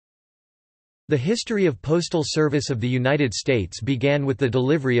The history of postal service of the United States began with the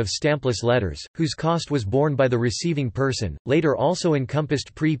delivery of stampless letters, whose cost was borne by the receiving person, later also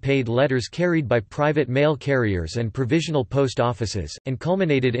encompassed pre-paid letters carried by private mail carriers and provisional post offices, and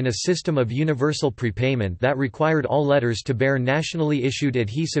culminated in a system of universal prepayment that required all letters to bear nationally issued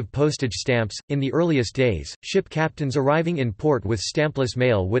adhesive postage stamps. In the earliest days, ship captains arriving in port with stampless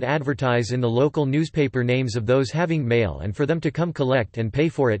mail would advertise in the local newspaper names of those having mail and for them to come collect and pay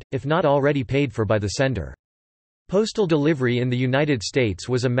for it, if not already paid for by the sender. Postal delivery in the United States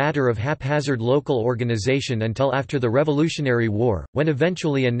was a matter of haphazard local organization until after the Revolutionary War, when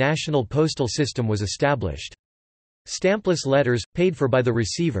eventually a national postal system was established. Stampless letters, paid for by the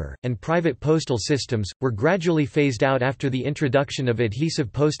receiver, and private postal systems, were gradually phased out after the introduction of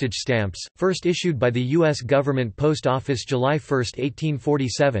adhesive postage stamps, first issued by the U.S. Government Post Office July 1,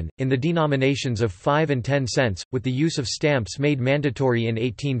 1847, in the denominations of 5 and 10 cents, with the use of stamps made mandatory in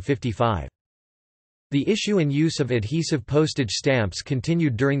 1855. The issue and use of adhesive postage stamps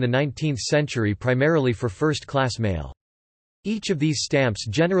continued during the 19th century primarily for first-class mail. Each of these stamps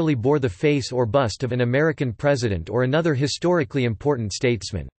generally bore the face or bust of an American president or another historically important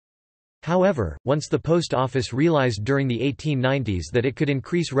statesman. However, once the post office realized during the 1890s that it could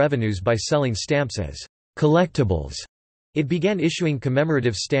increase revenues by selling stamps as collectibles, it began issuing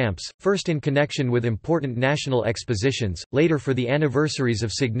commemorative stamps, first in connection with important national expositions, later for the anniversaries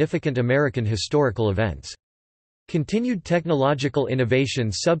of significant American historical events. Continued technological innovation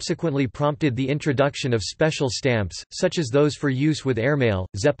subsequently prompted the introduction of special stamps, such as those for use with airmail,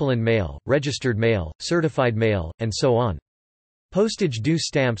 Zeppelin mail, registered mail, certified mail, and so on. Postage due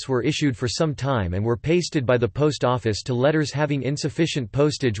stamps were issued for some time and were pasted by the post office to letters having insufficient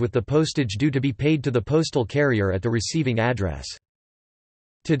postage, with the postage due to be paid to the postal carrier at the receiving address.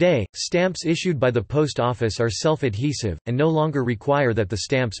 Today, stamps issued by the post office are self-adhesive, and no longer require that the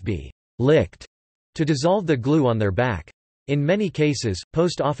stamps be licked to dissolve the glue on their back. In many cases,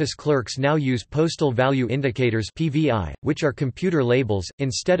 post office clerks now use postal value indicators (PVI), which are computer labels,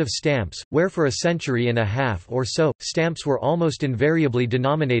 instead of stamps, where for a century and a half or so, stamps were almost invariably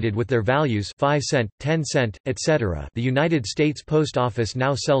denominated with their values 5 cent, 10 cent, etc. The United States Post Office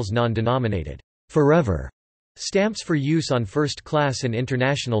now sells non-denominated, forever stamps for use on first-class and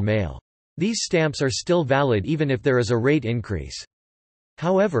international mail. These stamps are still valid even if there is a rate increase.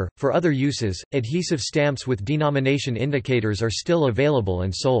 However, for other uses, adhesive stamps with denomination indicators are still available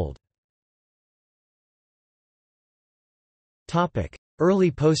and sold. Early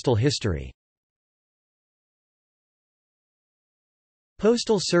postal history.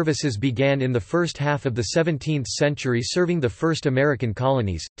 Postal services began in the first half of the 17th century serving the first American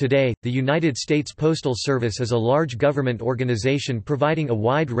colonies. Today, the United States Postal Service is a large government organization providing a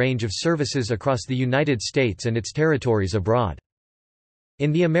wide range of services across the United States and its territories abroad.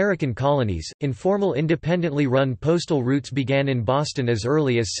 In the American colonies, informal independently run postal routes began in Boston as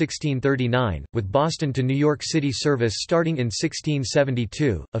early as 1639, with Boston to New York City service starting in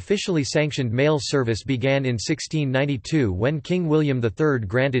 1672. Officially sanctioned mail service began in 1692 when King William III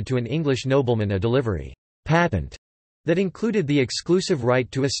granted to an English nobleman a delivery patent that included the exclusive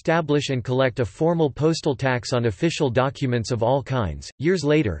right to establish and collect a formal postal tax on official documents of all kinds. Years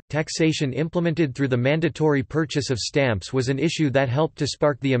later, taxation implemented through the mandatory purchase of stamps was an issue that helped to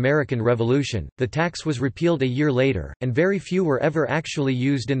spark the American Revolution. The tax was repealed a year later, and very few were ever actually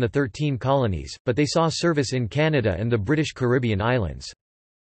used in the 13 colonies, but they saw service in Canada and the British Caribbean islands.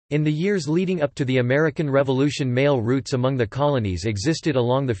 In the years leading up to the American Revolution, mail routes among the colonies existed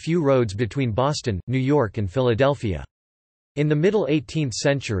along the few roads between Boston, New York and Philadelphia. In the middle 18th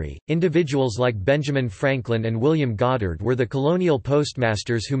century, individuals like Benjamin Franklin and William Goddard were the colonial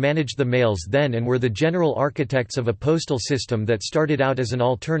postmasters who managed the mails then and were the general architects of a postal system that started out as an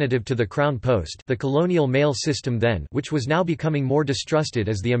alternative to the Crown Post, the colonial mail system then, which was now becoming more distrusted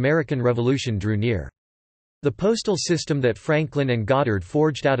as the American Revolution drew near. The postal system that Franklin and Goddard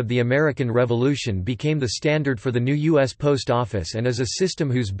forged out of the American Revolution became the standard for the new U.S. Post Office and is a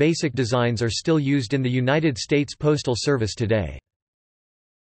system whose basic designs are still used in the United States Postal Service today.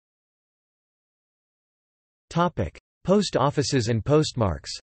 Post offices and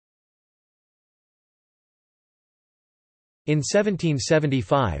postmarks. In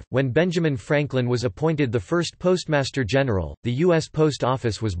 1775, when Benjamin Franklin was appointed the first Postmaster General, the U.S. Post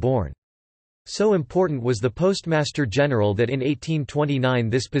Office was born. So important was the Postmaster General that in 1829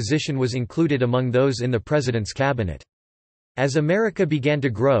 this position was included among those in the President's cabinet. As America began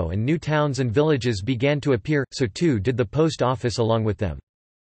to grow and new towns and villages began to appear, so too did the post office along with them.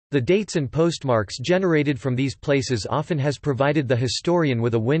 The dates and postmarks generated from these places often has provided the historian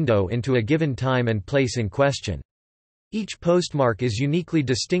with a window into a given time and place in question. Each postmark is uniquely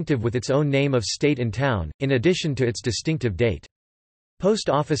distinctive with its own name of state and town, in addition to its distinctive date. Post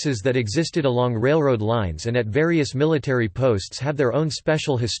offices that existed along railroad lines and at various military posts have their own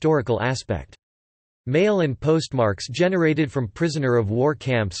special historical aspect. Mail and postmarks generated from prisoner of war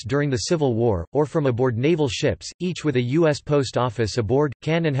camps during the Civil War, or from aboard naval ships, each with a U.S. post office aboard,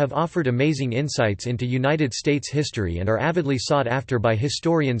 can and have offered amazing insights into United States history and are avidly sought after by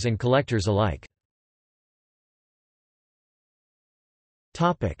historians and collectors alike.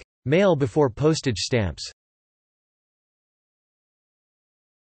 Mail before postage stamps.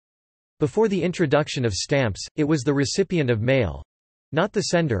 Before the introduction of stamps, it was the recipient of mail—not the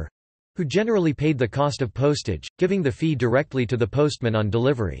sender—who generally paid the cost of postage, giving the fee directly to the postman on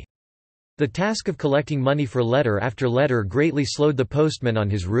delivery. The task of collecting money for letter after letter greatly slowed the postman on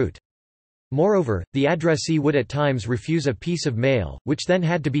his route. Moreover, the addressee would at times refuse a piece of mail, which then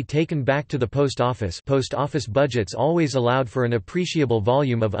had to be taken back to the post office. Post office budgets always allowed for an appreciable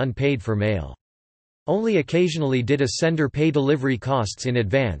volume of unpaid for mail. Only occasionally did a sender pay delivery costs in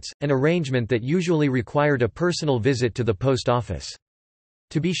advance, an arrangement that usually required a personal visit to the post office.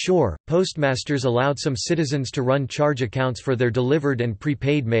 To be sure, postmasters allowed some citizens to run charge accounts for their delivered and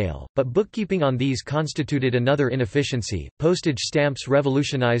prepaid mail, but bookkeeping on these constituted another inefficiency. Postage stamps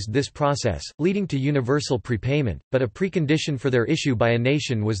revolutionized this process, leading to universal prepayment, but a precondition for their issue by a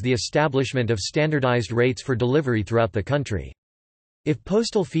nation was the establishment of standardized rates for delivery throughout the country. If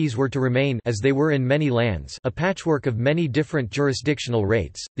postal fees were to remain, as they were in many lands, a patchwork of many different jurisdictional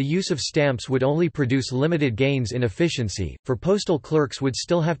rates, the use of stamps would only produce limited gains in efficiency, for postal clerks would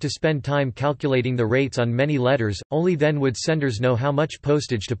still have to spend time calculating the rates on many letters, only then would senders know how much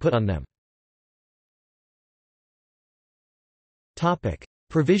postage to put on them.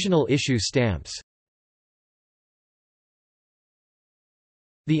 Provisional issue stamps.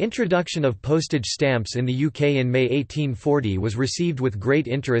 The introduction of postage stamps in the UK in May 1840 was received with great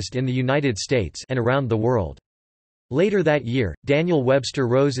interest in the United States and around the world. Later that year, Daniel Webster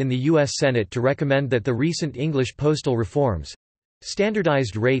rose in the U.S. Senate to recommend that the recent English postal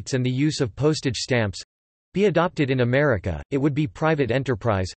reforms—standardized rates and the use of postage stamps—be adopted in America. It would be private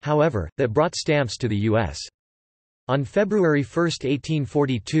enterprise, however, that brought stamps to the U.S. On February 1,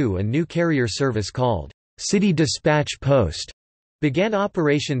 1842, a new carrier service called City Dispatch Post began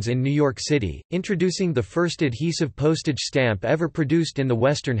operations in New York City, introducing the first adhesive postage stamp ever produced in the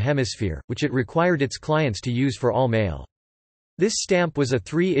Western Hemisphere, which it required its clients to use for all mail. This stamp was a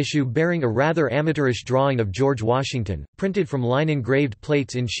three-issue bearing a rather amateurish drawing of George Washington, printed from line-engraved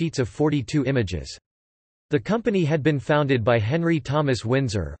plates in sheets of 42 images. The company had been founded by Henry Thomas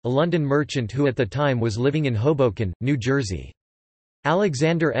Windsor, a London merchant who at the time was living in Hoboken, New Jersey.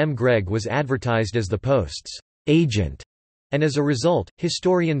 Alexander M. Gregg was advertised as the Post's agent, and as a result,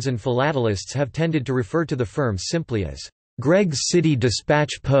 historians and philatelists have tended to refer to the firm simply as Gregg's City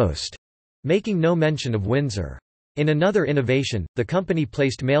Dispatch Post, making no mention of Windsor. In another innovation, the company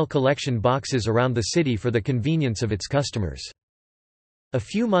placed mail collection boxes around the city for the convenience of its customers. A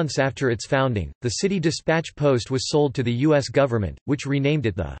few months after its founding, the City Dispatch Post was sold to the U.S. government, which renamed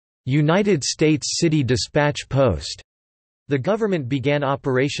it the United States City Dispatch Post. The government began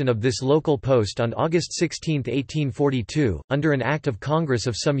operation of this local post on August 16, 1842, under an act of Congress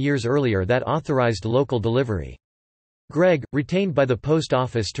of some years earlier that authorized local delivery. Gregg, retained by the post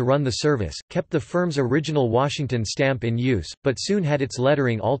office to run the service, kept the firm's original Washington stamp in use, but soon had its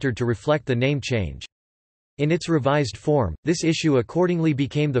lettering altered to reflect the name change. In its revised form, this issue accordingly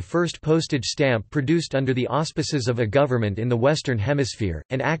became the first postage stamp produced under the auspices of a government in the Western Hemisphere.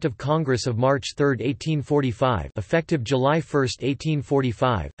 An Act of Congress of March 3, 1845, effective July 1,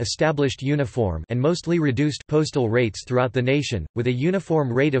 1845, established uniform and mostly reduced postal rates throughout the nation, with a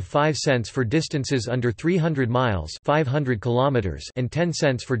uniform rate of 5 cents for distances under 300 miles (500 kilometers) and 10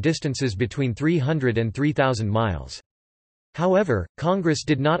 cents for distances between 300 and 3,000 miles. However, Congress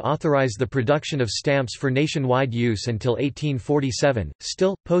did not authorize the production of stamps for nationwide use until 1847.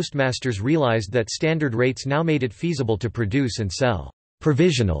 Still, postmasters realized that standard rates now made it feasible to produce and sell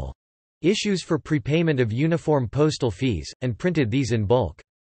provisional issues for prepayment of uniform postal fees, and printed these in bulk.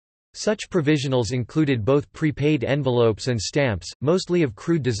 Such provisionals included both prepaid envelopes and stamps, mostly of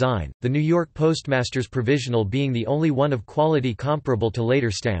crude design, the New York Postmaster's provisional being the only one of quality comparable to later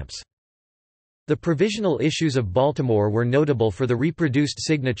stamps. The provisional issues of Baltimore were notable for the reproduced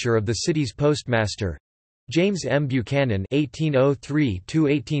signature of the city's postmaster, James M. Buchanan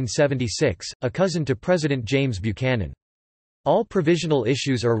 (1803–1876), a cousin to President James Buchanan. All provisional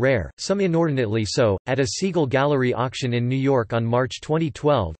issues are rare, some inordinately so. At a Siegel Gallery auction in New York on March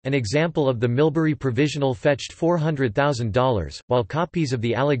 2012, an example of the Millbury provisional fetched $400,000, while copies of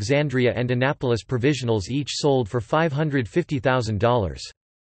the Alexandria and Annapolis provisionals each sold for $550,000.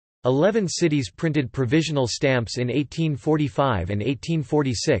 11 cities printed provisional stamps in 1845 and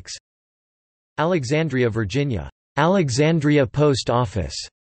 1846. Alexandria, Virginia, Alexandria Post Office,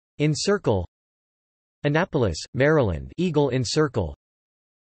 in circle. Annapolis, Maryland, Eagle in circle.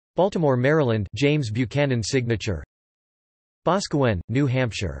 Baltimore, Maryland, James Buchanan signature. Boscawen, New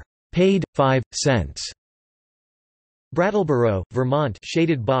Hampshire, paid 5 cents. Brattleboro, Vermont,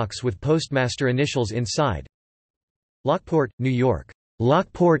 shaded box with postmaster initials inside. Lockport, New York,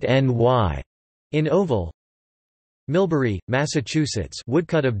 Lockport NY, in oval. Millbury, Massachusetts,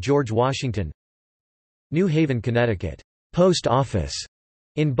 woodcut of George Washington. New Haven, Connecticut, Post Office,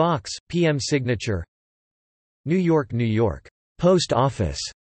 in box, PM signature. New York, New York, Post Office,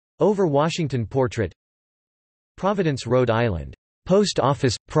 over Washington portrait. Providence, Rhode Island, Post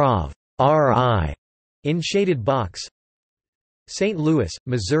Office, Prov. RI, in shaded box. St. Louis,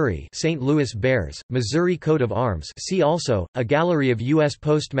 Missouri, St. Louis Bears, Missouri coat of arms. See also a gallery of U.S.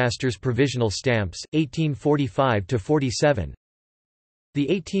 postmasters' provisional stamps, 1845–47. The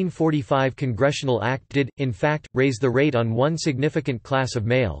 1845 Congressional Act did, in fact, raise the rate on one significant class of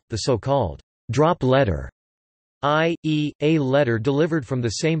mail, the so-called drop letter, i.e., a letter delivered from the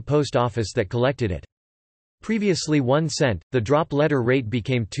same post office that collected it. Previously 1 cent, the drop letter rate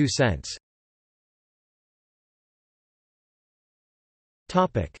became 2 cents.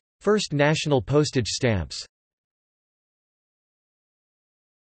 First national postage stamps.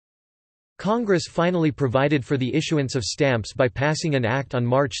 Congress finally provided for the issuance of stamps by passing an act on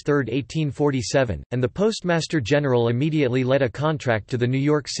March 3, 1847, and the Postmaster General immediately let a contract to the New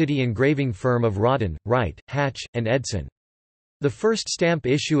York City engraving firm of Rawdon, Wright, Hatch, and Edson. The first stamp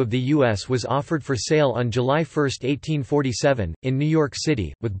issue of the U.S. was offered for sale on July 1, 1847, in New York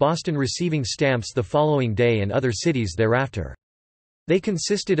City, with Boston receiving stamps the following day and other cities thereafter. They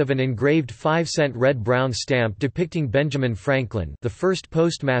consisted of an engraved 5-cent red-brown stamp depicting Benjamin Franklin, the first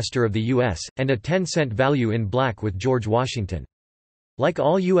postmaster of the U.S., and a 10-cent value in black with George Washington. Like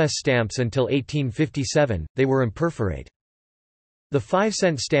all U.S. stamps until 1857, they were imperforate. The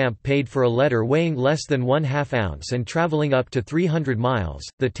 5-cent stamp paid for a letter weighing less than 1/2 ounce and traveling up to 300 miles,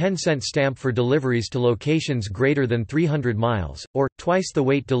 the 10-cent stamp for deliveries to locations greater than 300 miles, or, twice the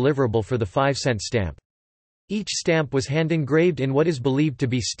weight deliverable for the 5-cent stamp. Each stamp was hand-engraved in what is believed to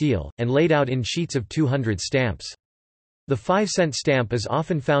be steel, and laid out in sheets of 200 stamps. The 5-cent stamp is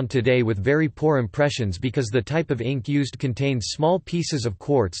often found today with very poor impressions because the type of ink used contains small pieces of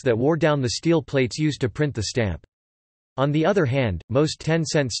quartz that wore down the steel plates used to print the stamp. On the other hand, most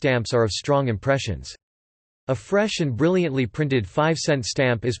 10-cent stamps are of strong impressions. A fresh and brilliantly printed 5-cent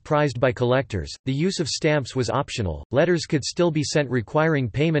stamp is prized by collectors. The use of stamps was optional, letters could still be sent requiring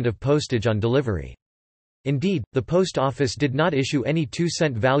payment of postage on delivery. Indeed, the post office did not issue any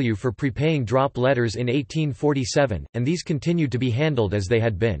 2-cent value for prepaying drop letters in 1847, and these continued to be handled as they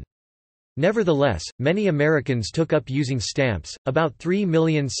had been. Nevertheless, many Americans took up using stamps. About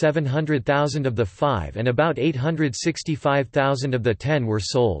 3,700,000 of the 5 and about 865,000 of the 10 were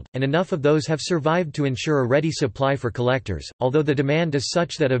sold, and enough of those have survived to ensure a ready supply for collectors, although the demand is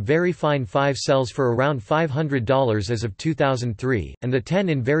such that a very fine 5 sells for around $500 as of 2003, and the 10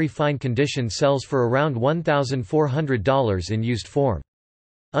 in very fine condition sells for around $1,400 in used form.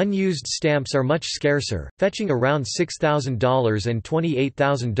 Unused stamps are much scarcer, fetching around $6,000 and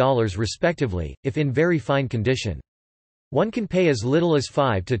 $28,000 respectively, if in very fine condition. One can pay as little as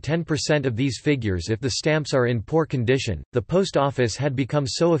 5 to 10% of these figures if the stamps are in poor condition. The post office had become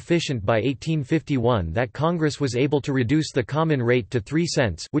so efficient by 1851 that Congress was able to reduce the common rate to 3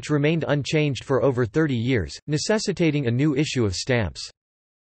 cents, which remained unchanged for over 30 years, necessitating a new issue of stamps.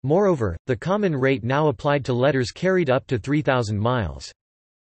 Moreover, the common rate now applied to letters carried up to 3,000 miles.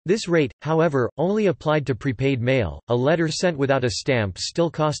 This rate, however, only applied to prepaid mail. A letter sent without a stamp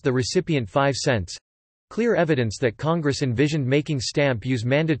still cost the recipient 5 cents. Clear evidence that Congress envisioned making stamp use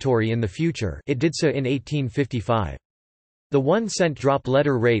mandatory in the future. It did so in 1855. The 1-cent drop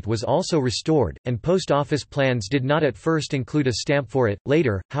letter rate was also restored, and post office plans did not at first include a stamp for it.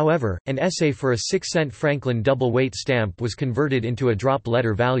 Later, however, an essay for a 6-cent Franklin double-weight stamp was converted into a drop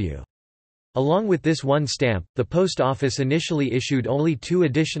letter value. Along with this one stamp, the post office initially issued only 2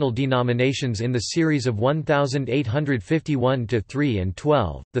 additional denominations in the series of 1851 to 3 and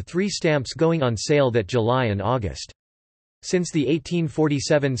 12, the 3 stamps going on sale that July and August. Since the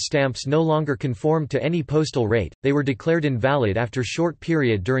 1847 stamps no longer conformed to any postal rate, they were declared invalid after short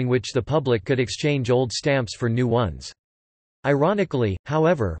period during which the public could exchange old stamps for new ones. Ironically,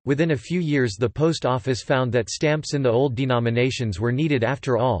 however, within a few years the post office found that stamps in the old denominations were needed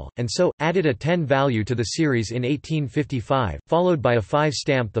after all, and so, added a 10 value to the series in 1855, followed by a 5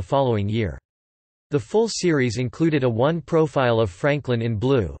 stamp the following year. The full series included a 1 profile of Franklin in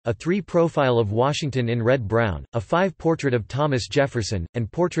blue, a 3 profile of Washington in red-brown, a 5 portrait of Thomas Jefferson,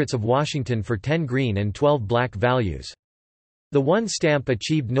 and portraits of Washington for 10 green and 12 black values. The 1 stamp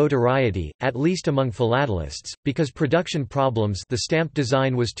achieved notoriety, at least among philatelists, because production problems, the stamp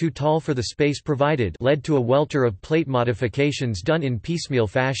design was too tall for the space provided, led to a welter of plate modifications done in piecemeal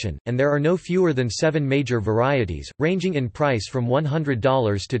fashion, and there are no fewer than 7 major varieties, ranging in price from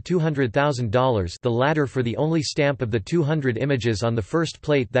 $100 to $200,000, the latter for the only stamp of the 200 images on the first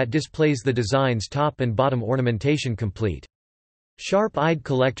plate that displays the design's top and bottom ornamentation complete. Sharp-eyed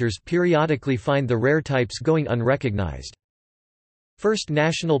collectors periodically find the rare types going unrecognized. First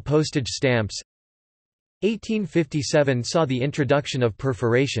national postage stamps. 1857 saw the introduction of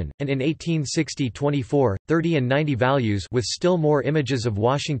perforation, and in 1860 24, 30 and 90 values with still more images of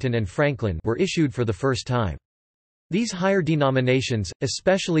Washington and Franklin were issued for the first time. These higher denominations,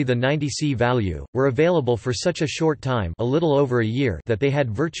 especially the 90C value, were available for such a short time, a little over a year, that they had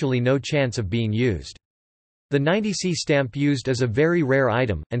virtually no chance of being used. The 90C stamp used is a very rare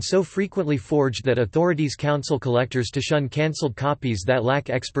item, and so frequently forged that authorities counsel collectors to shun cancelled copies that lack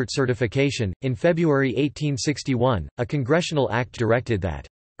expert certification. In February 1861, a congressional act directed that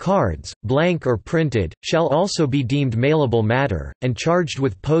cards, blank or printed, shall also be deemed mailable matter, and charged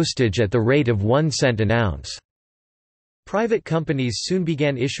with postage at the rate of 1 cent an ounce. Private companies soon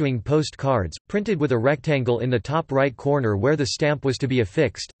began issuing postcards, printed with a rectangle in the top right corner where the stamp was to be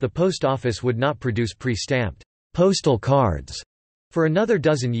affixed. The post office would not produce pre-stamped postal cards for another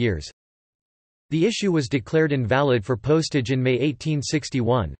dozen years. The issue was declared invalid for postage in May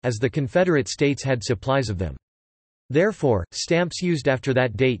 1861, as the Confederate States had supplies of them. Therefore, stamps used after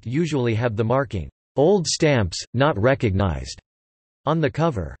that date usually have the marking, "Old stamps, not recognized," on the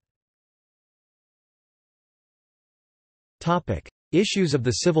cover. Issues of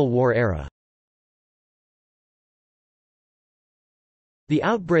the Civil War era. The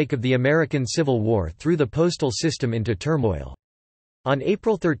outbreak of the American Civil War threw the postal system into turmoil. On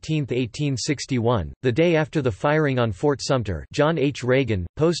April 13, 1861, the day after the firing on Fort Sumter, John H. Reagan,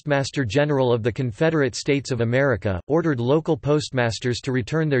 Postmaster General of the Confederate States of America, ordered local postmasters to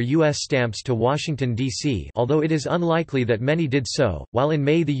return their U.S. stamps to Washington, D.C., although it is unlikely that many did so, while in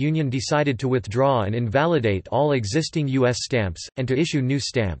May the Union decided to withdraw and invalidate all existing U.S. stamps, and to issue new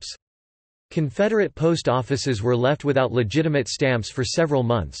stamps. Confederate post offices were left without legitimate stamps for several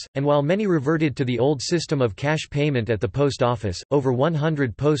months, and while many reverted to the old system of cash payment at the post office, over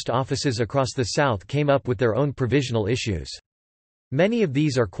 100 post offices across the South came up with their own provisional issues. Many of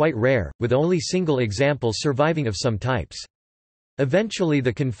these are quite rare, with only single examples surviving of some types. Eventually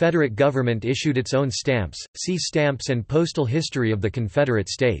the Confederate government issued its own stamps. See Stamps and Postal History of the Confederate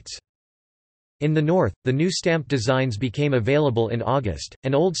States. In the North, the new stamp designs became available in August,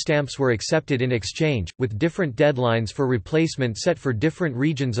 and old stamps were accepted in exchange, with different deadlines for replacement set for different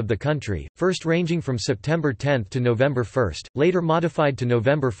regions of the country, first ranging from September 10 to November 1, later modified to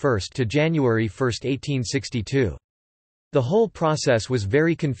November 1 to January 1, 1862. The whole process was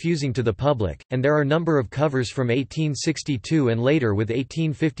very confusing to the public, and there are a number of covers from 1862 and later with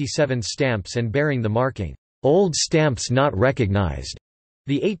 1857 stamps and bearing the marking, "Old stamps not recognized."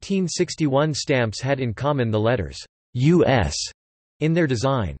 The 1861 stamps had in common the letters U.S. in their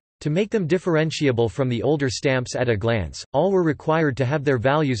design. To make them differentiable from the older stamps at a glance, all were required to have their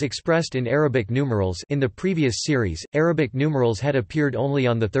values expressed in Arabic numerals. In the previous series, Arabic numerals had appeared only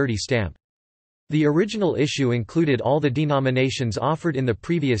on the 30 stamp. The original issue included all the denominations offered in the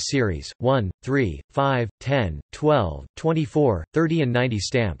previous series, 1, 3, 5, 10, 12, 24, 30 and 90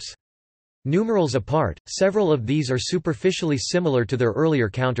 stamps. Numerals apart, several of these are superficially similar to their earlier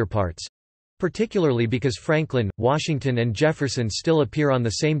counterparts—particularly because Franklin, Washington and Jefferson still appear on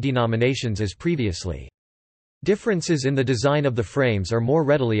the same denominations as previously. Differences in the design of the frames are more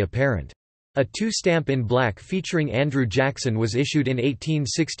readily apparent. A 2-stamp in black featuring Andrew Jackson was issued in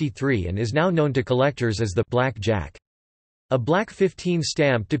 1863 and is now known to collectors as the Black Jack. A black 15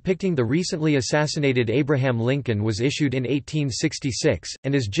 stamp depicting the recently assassinated Abraham Lincoln was issued in 1866,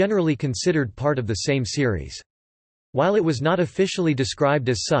 and is generally considered part of the same series. While it was not officially described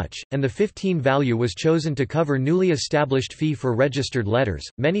as such, and the 15 value was chosen to cover newly established fee for registered letters,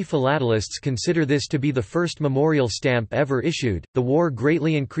 many philatelists consider this to be the first memorial stamp ever issued. The war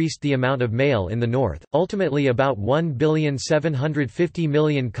greatly increased the amount of mail in the North. Ultimately, about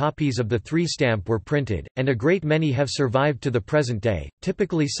 1,750,000,000 copies of the 3 stamp were printed, and a great many have survived to the present day,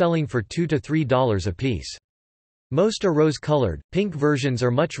 typically selling for $2 to $3 apiece. Most are rose-colored. Pink versions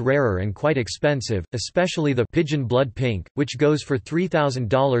are much rarer and quite expensive, especially the pigeon blood pink, which goes for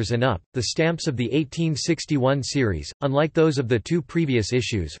 $3,000 and up. The stamps of the 1861 series, unlike those of the two previous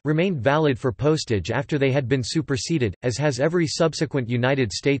issues, remained valid for postage after they had been superseded, as has every subsequent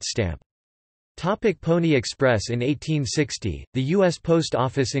United States stamp. Pony Express. In 1860, the U.S. Post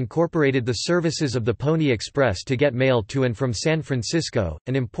Office incorporated the services of the Pony Express to get mail to and from San Francisco,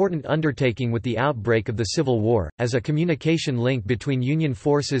 an important undertaking with the outbreak of the Civil War, as a communication link between Union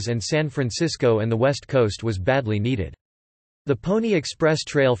forces and San Francisco and the West Coast was badly needed. The Pony Express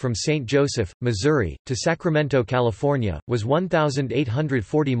Trail from St. Joseph, Missouri, to Sacramento, California, was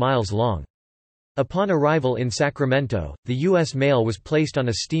 1,840 miles long. Upon arrival in Sacramento, the U.S. mail was placed on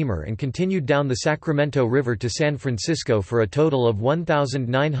a steamer and continued down the Sacramento River to San Francisco for a total of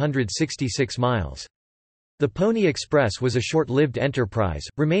 1,966 miles. The Pony Express was a short-lived enterprise,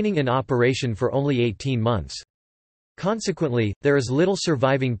 remaining in operation for only 18 months. Consequently, there is little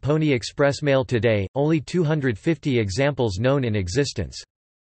surviving Pony Express mail today, only 250 examples known in existence.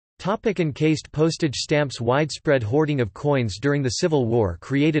 Encased postage stamps. Widespread hoarding of coins during the Civil War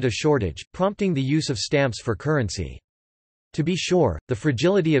created a shortage, prompting the use of stamps for currency. To be sure, the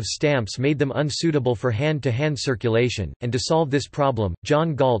fragility of stamps made them unsuitable for hand-to-hand circulation, and to solve this problem,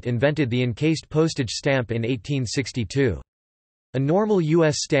 John Galt invented the encased postage stamp in 1862. A normal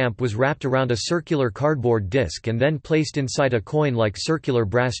U.S. stamp was wrapped around a circular cardboard disc and then placed inside a coin-like circular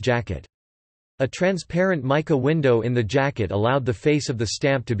brass jacket. A transparent mica window in the jacket allowed the face of the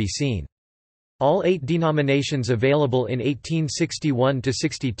stamp to be seen. All 8 denominations available in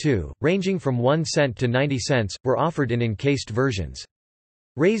 1861–62, ranging from 1 cent to 90 cents, were offered in encased versions.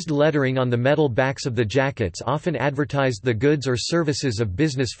 Raised lettering on the metal backs of the jackets often advertised the goods or services of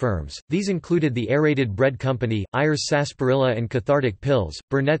business firms. These included the Aerated Bread Company, Ayers Sarsaparilla and Cathartic Pills,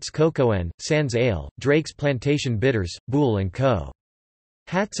 Burnett's Cocoa and Sands Ale, Drake's Plantation Bitters, Boole & Co.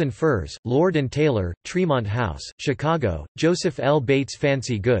 Hats and Furs, Lord & Taylor, Tremont House, Chicago, Joseph L. Bates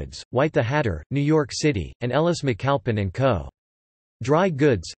Fancy Goods, White the Hatter, New York City, and Ellis McAlpin & Co. Dry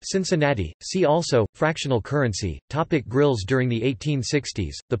Goods, Cincinnati. See also, fractional currency. Grills. During the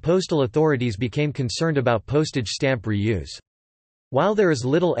 1860s, the postal authorities became concerned about postage stamp reuse. While there is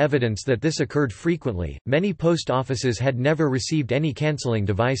little evidence that this occurred frequently, many post offices had never received any canceling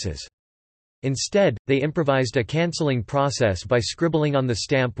devices. Instead, they improvised a cancelling process by scribbling on the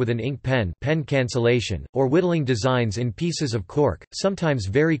stamp with an ink pen, pen cancellation, or whittling designs in pieces of cork, sometimes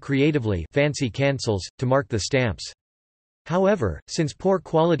very creatively, fancy cancels, to mark the stamps. However, since poor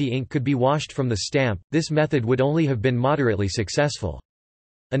quality ink could be washed from the stamp, this method would only have been moderately successful.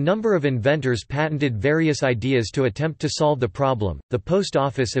 A number of inventors patented various ideas to attempt to solve the problem. The post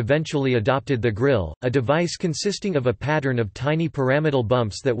office eventually adopted the grill, a device consisting of a pattern of tiny pyramidal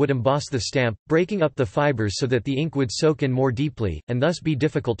bumps that would emboss the stamp, breaking up the fibers so that the ink would soak in more deeply, and thus be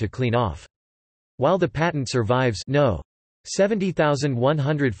difficult to clean off. While the patent survives, No.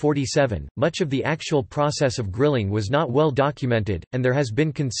 70,147, much of the actual process of grilling was not well documented, and there has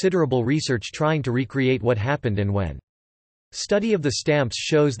been considerable research trying to recreate what happened and when. Study of the stamps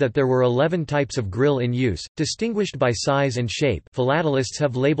shows that there were 11 types of grill in use, distinguished by size and shape. Philatelists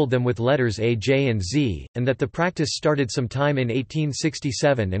have labeled them with letters A, J and Z, and that the practice started sometime in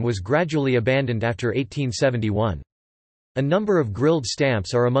 1867 and was gradually abandoned after 1871. A number of grilled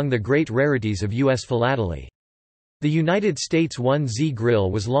stamps are among the great rarities of U.S. philately. The United States 1Z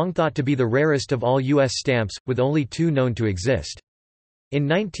grill was long thought to be the rarest of all U.S. stamps, with only 2 known to exist. In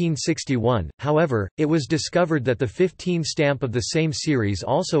 1961, however, it was discovered that the 15 stamp of the same series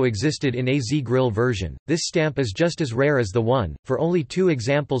also existed in a Z grill version. This stamp is just as rare as the 1, for only 2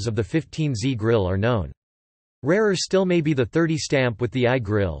 examples of the 15 Z grill are known. Rarer still may be the 30 stamp with the I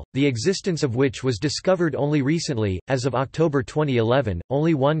grill, the existence of which was discovered only recently. As of October 2011,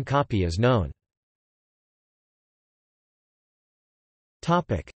 only 1 copy is known.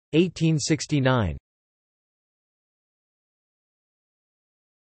 1869.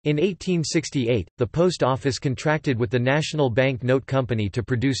 In 1868, the Post Office contracted with the National Bank Note Company to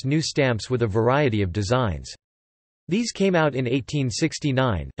produce new stamps with a variety of designs. These came out in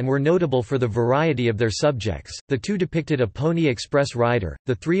 1869, and were notable for the variety of their subjects. The 2 depicted a Pony Express rider,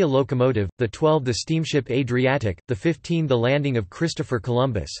 the 3 a locomotive, the 12 the steamship Adriatic, the 15 the landing of Christopher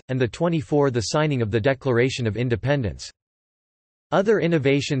Columbus, and the 24 the signing of the Declaration of Independence. Other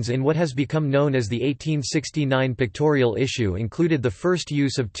innovations in what has become known as the 1869 pictorial issue included the first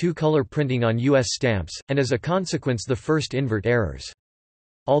use of 2-color printing on U.S. stamps, and as a consequence the first invert errors.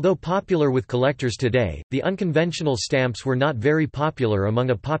 Although popular with collectors today, the unconventional stamps were not very popular among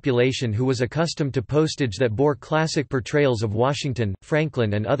a population who was accustomed to postage that bore classic portrayals of Washington,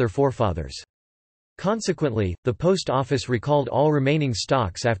 Franklin and other forefathers. Consequently, the post office recalled all remaining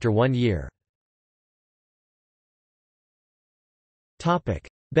stocks after 1 year.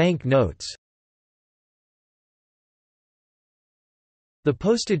 Bank notes. The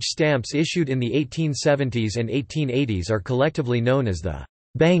postage stamps issued in the 1870s and 1880s are collectively known as the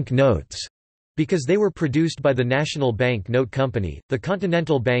bank notes because they were produced by the National Bank Note Company, the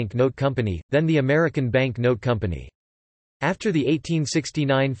Continental Bank Note Company, then the American Bank Note Company. After the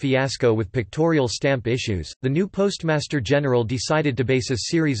 1869 fiasco with pictorial stamp issues, the new Postmaster General decided to base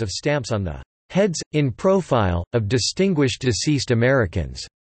a series of stamps on the heads, in profile, of distinguished deceased Americans,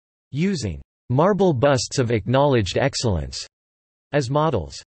 using marble busts of acknowledged excellence as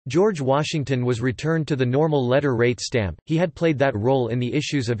models. George Washington was returned to the normal letter rate stamp. He had played that role in the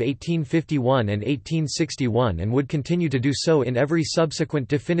issues of 1851 and 1861 and would continue to do so in every subsequent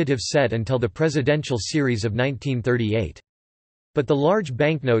definitive set until the presidential series of 1938. But the large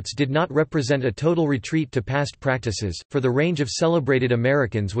banknotes did not represent a total retreat to past practices, for the range of celebrated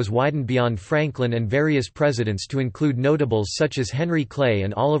Americans was widened beyond Franklin and various presidents to include notables such as Henry Clay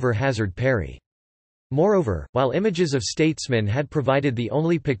and Oliver Hazard Perry. Moreover, while images of statesmen had provided the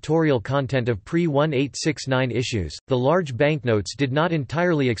only pictorial content of pre-1869 issues, the large banknotes did not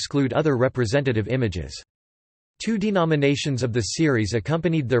entirely exclude other representative images. 2 denominations of the series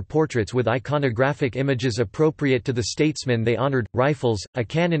accompanied their portraits with iconographic images appropriate to the statesmen they honored. Rifles, a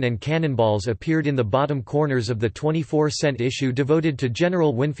cannon and cannonballs appeared in the bottom corners of the 24-cent issue devoted to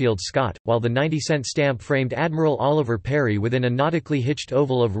General Winfield Scott, while the 90-cent stamp framed Admiral Oliver Perry within a nautically hitched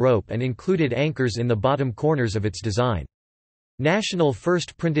oval of rope and included anchors in the bottom corners of its design. National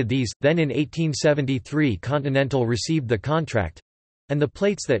first printed these, then in 1873 Continental received the contract—and the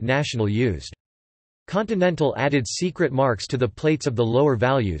plates that National used. Continental added secret marks to the plates of the lower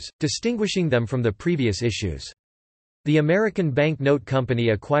values, distinguishing them from the previous issues. The American Bank Note Company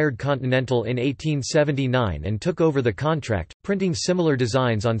acquired Continental in 1879 and took over the contract, printing similar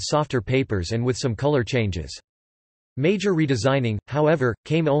designs on softer papers and with some color changes. Major redesigning, however,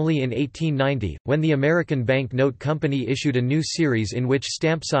 came only in 1890, when the American Bank Note Company issued a new series in which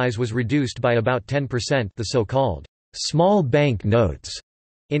stamp size was reduced by about 10%, the so-called small bank notes.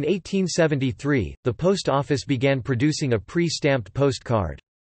 In 1873, the post office began producing a pre-stamped postcard.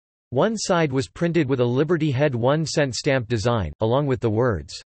 One side was printed with a Liberty Head 1-cent stamp design, along with the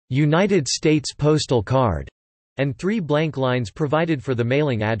words, "United States Postal Card," and 3 blank lines provided for the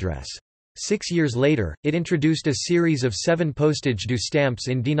mailing address. 6 years later, it introduced a series of 7 postage due stamps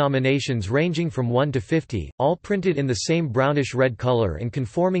in denominations ranging from 1 to 50, all printed in the same brownish-red color and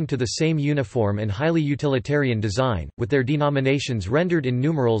conforming to the same uniform and highly utilitarian design, with their denominations rendered in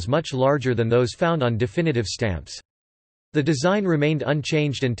numerals much larger than those found on definitive stamps. The design remained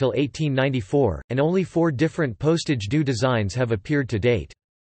unchanged until 1894, and only 4 different postage due designs have appeared to date.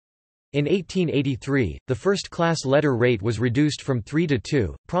 In 1883, the first-class letter rate was reduced from 3 to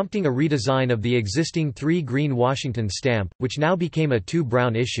 2, prompting a redesign of the existing 3 green Washington stamp, which now became a 2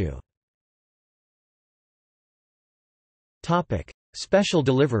 brown issue. Special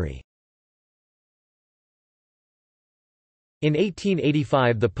delivery. In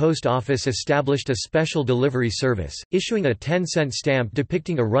 1885 the Post Office established a special delivery service, issuing a 10-cent stamp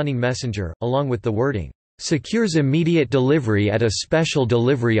depicting a running messenger, along with the wording, "Secures immediate delivery at a special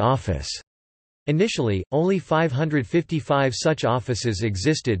delivery office." Initially, only 555 such offices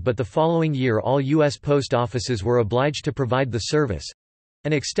existed, but the following year all U.S. post offices were obliged to provide the service.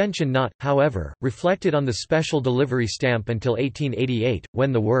 An extension not, however, reflected on the special delivery stamp until 1888,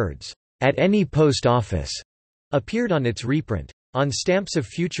 when the words, "At any post office," appeared on its reprint. On stamps of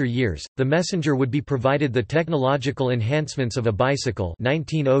future years, the messenger would be provided the technological enhancements of a bicycle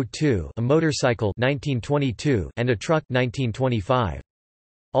 1902, a motorcycle 1922, and a truck 1925.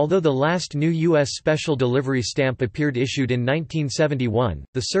 Although the last new U.S. special delivery stamp appeared issued in 1971,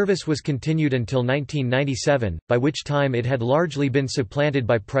 the service was continued until 1997, by which time it had largely been supplanted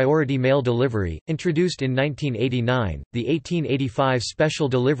by priority mail delivery, introduced in 1989. The 1885 special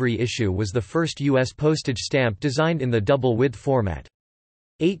delivery issue was the first U.S. postage stamp designed in the double-width format.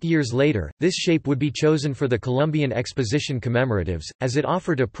 8 years later, this shape would be chosen for the Columbian Exposition commemoratives, as it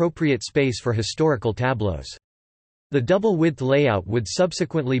offered appropriate space for historical tableaus. The double-width layout would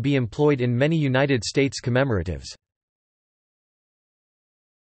subsequently be employed in many United States commemoratives.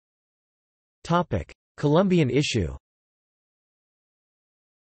 Columbian issue.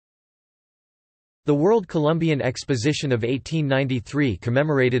 The World Columbian Exposition of 1893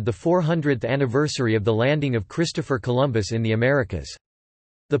 commemorated the 400th anniversary of the landing of Christopher Columbus in the Americas.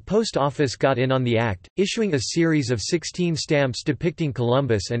 The Post Office got in on the act, issuing a series of 16 stamps depicting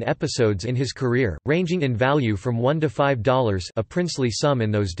Columbus and episodes in his career, ranging in value from $1 to $5, a princely sum in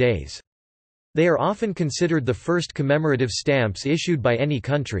those days. They are often considered the first commemorative stamps issued by any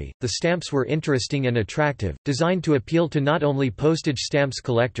country. The stamps were interesting and attractive, designed to appeal to not only postage stamps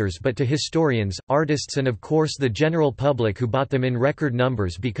collectors but to historians, artists, and of course the general public who bought them in record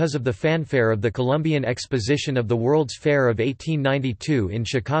numbers because of the fanfare of the Columbian Exposition of the World's Fair of 1892 in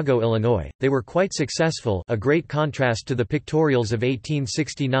Chicago, Illinois. They were quite successful, a great contrast to the pictorials of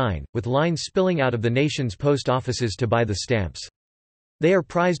 1869, with lines spilling out of the nation's post offices to buy the stamps. They are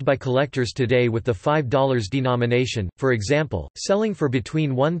prized by collectors today with the $5 denomination, for example, selling for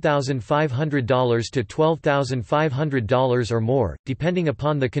between $1,500 to $12,500 or more, depending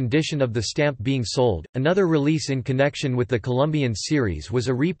upon the condition of the stamp being sold. Another release in connection with the Columbian series was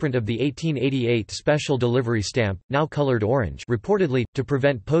a reprint of the 1888 special delivery stamp, now colored orange, reportedly, to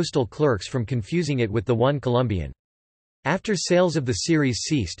prevent postal clerks from confusing it with the one Columbian. After sales of the series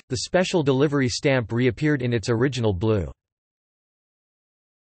ceased, the special delivery stamp reappeared in its original blue.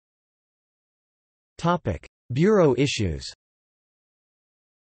 Bureau issues.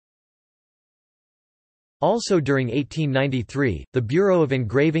 Also during 1893, the Bureau of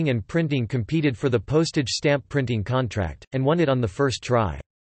Engraving and Printing competed for the postage stamp printing contract, and won it on the first try.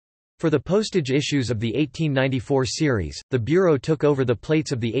 For the postage issues of the 1894 series, the Bureau took over the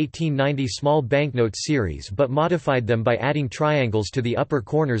plates of the 1890 small banknote series but modified them by adding triangles to the upper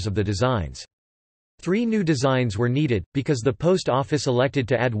corners of the designs. 3 new designs were needed, because the post office elected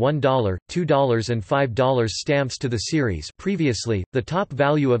to add $1, $2 and $5 stamps to the series. Previously, the top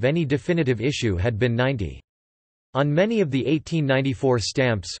value of any definitive issue had been 90. On many of the 1894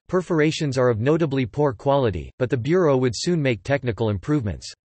 stamps, perforations are of notably poor quality, but the Bureau would soon make technical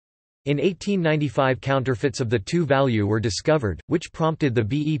improvements. In 1895 counterfeits of the 2 value were discovered, which prompted the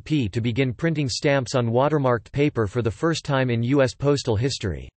BEP to begin printing stamps on watermarked paper for the first time in U.S. postal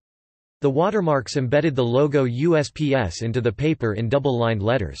history. The watermarks embedded the logo USPS into the paper in double-lined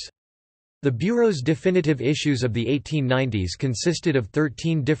letters. The Bureau's definitive issues of the 1890s consisted of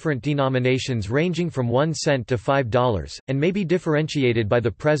 13 different denominations ranging from 1 cent to $5, and may be differentiated by the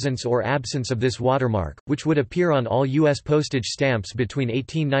presence or absence of this watermark, which would appear on all U.S. postage stamps between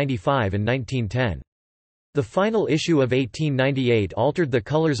 1895 and 1910. The final issue of 1898 altered the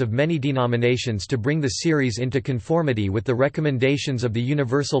colors of many denominations to bring the series into conformity with the recommendations of the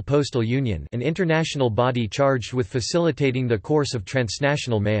Universal Postal Union, an international body charged with facilitating the course of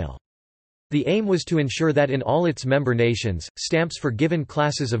transnational mail. The aim was to ensure that in all its member nations, stamps for given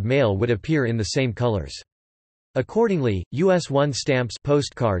classes of mail would appear in the same colors. Accordingly, US 1 stamps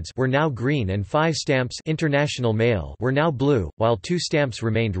postcards were now green and 5 stamps international mail were now blue, while 2 stamps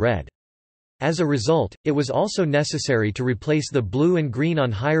remained red. As a result, it was also necessary to replace the blue and green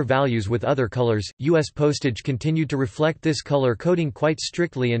on higher values with other colors. U.S. postage continued to reflect this color coding quite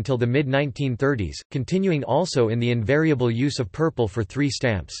strictly until the mid-1930s, continuing also in the invariable use of purple for 3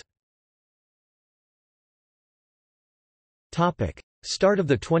 stamps. Start of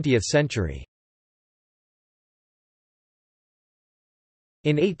the 20th century.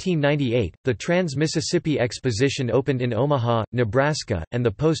 In 1898, the Trans-Mississippi Exposition opened in Omaha, Nebraska, and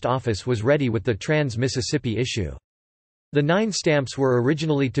the post office was ready with the Trans-Mississippi issue. The 9 stamps were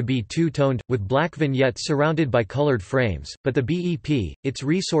originally to be two-toned, with black vignettes surrounded by colored frames, but the BEP, its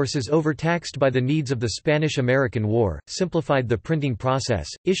resources overtaxed by the needs of the Spanish–American War, simplified the printing process,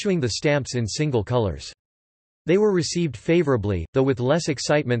 issuing the stamps in single colors. They were received favorably, though with less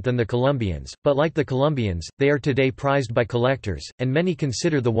excitement than the Columbians, but like the Columbians, they are today prized by collectors, and many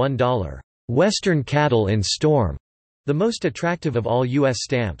consider the $1 Western Cattle in Storm the most attractive of all U.S.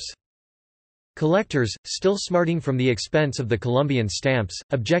 stamps. Collectors, still smarting from the expense of the Columbian stamps,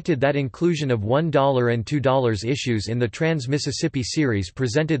 objected that inclusion of $1 and $2 issues in the Trans-Mississippi series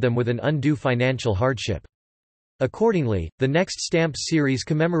presented them with an undue financial hardship. Accordingly, the next stamp series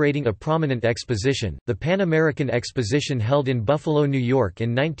commemorating a prominent exposition, the Pan American Exposition held in Buffalo, New York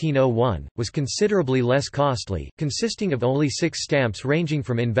in 1901, was considerably less costly, consisting of only 6 stamps ranging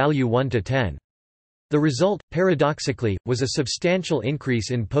from in value 1 to 10. The result, paradoxically, was a substantial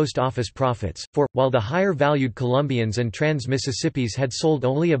increase in post office profits, for, while the higher-valued Columbians and Trans-Mississippis had sold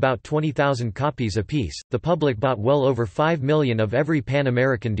only about 20,000 copies apiece, the public bought well over 5 million of every Pan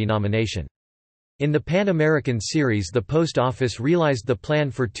American denomination. In the Pan American series, the post office realized the plan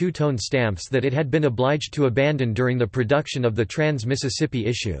for two-tone stamps that it had been obliged to abandon during the production of the Trans-Mississippi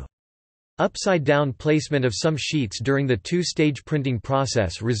issue. Upside-down placement of some sheets during the 2-stage printing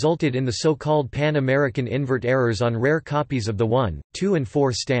process resulted in the so-called Pan American invert errors on rare copies of the 1, 2 and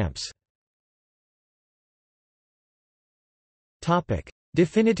 4 stamps.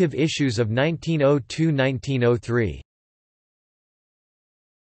 Definitive issues of 1902–1903.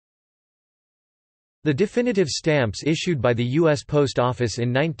 The definitive stamps issued by the U.S. Post Office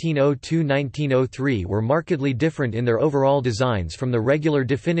in 1902–1903 were markedly different in their overall designs from the regular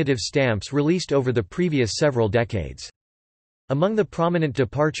definitive stamps released over the previous several decades. Among the prominent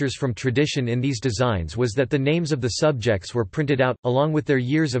departures from tradition in these designs was that the names of the subjects were printed out, along with their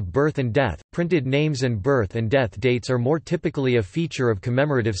years of birth and death. Printed names and birth and death dates are more typically a feature of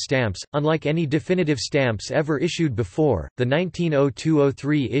commemorative stamps, unlike any definitive stamps ever issued before. The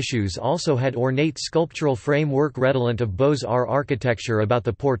 1902–03 issues also had ornate sculptural framework redolent of Beaux-Arts architecture about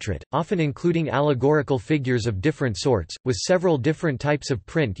the portrait, often including allegorical figures of different sorts, with several different types of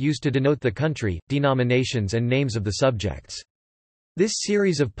print used to denote the country, denominations and names of the subjects. This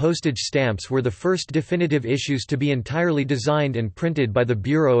series of postage stamps were the first definitive issues to be entirely designed and printed by the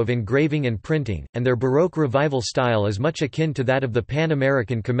Bureau of Engraving and Printing, and their Baroque Revival style is much akin to that of the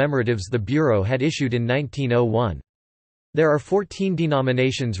Pan-American commemoratives the Bureau had issued in 1901. There are 14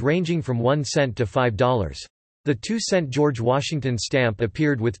 denominations ranging from 1 cent to $5. The 2-cent George Washington stamp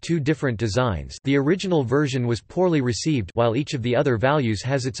appeared with two different designs. The original version was poorly received, while each of the other values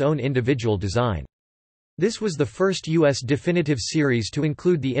has its own individual design. This was the first U.S. definitive series to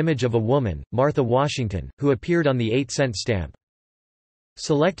include the image of a woman, Martha Washington, who appeared on the 8-cent stamp.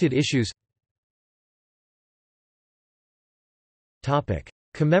 Selected issues. Topic: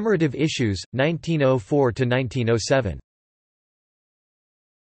 Commemorative issues, 1904–1907.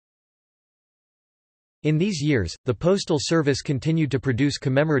 In these years, the Postal Service continued to produce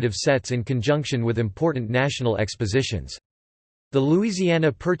commemorative sets in conjunction with important national expositions. The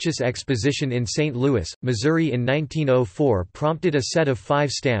Louisiana Purchase Exposition in St. Louis, Missouri in 1904 prompted a set of 5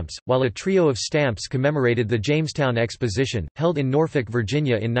 stamps, while a trio of stamps commemorated the Jamestown Exposition, held in Norfolk,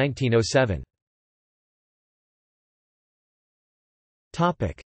 Virginia in 1907.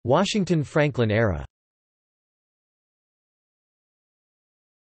 Washington-Franklin era.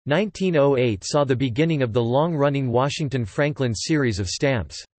 1908 saw the beginning of the long-running Washington-Franklin series of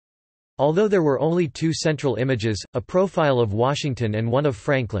stamps. Although there were only 2 central images, a profile of Washington and one of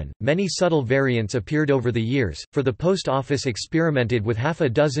Franklin, many subtle variants appeared over the years, for the Post Office experimented with half a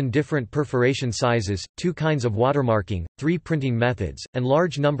dozen different perforation sizes, 2 kinds of watermarking, 3 printing methods, and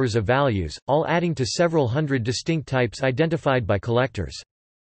large numbers of values, all adding to several hundred distinct types identified by collectors.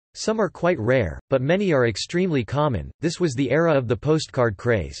 Some are quite rare, but many are extremely common. This was the era of the postcard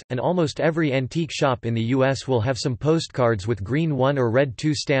craze, and almost every antique shop in the U.S. will have some postcards with green 1 or red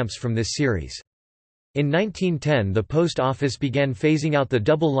 2 stamps from this series. In 1910 the Post Office began phasing out the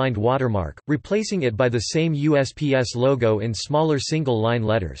double-lined watermark, replacing it by the same USPS logo in smaller single-line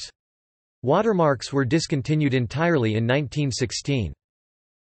letters. Watermarks were discontinued entirely in 1916.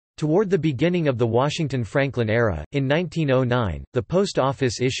 Toward the beginning of the Washington-Franklin era, in 1909, the Post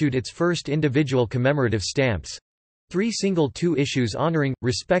Office issued its first individual commemorative stamps—3 single 2 issues honoring,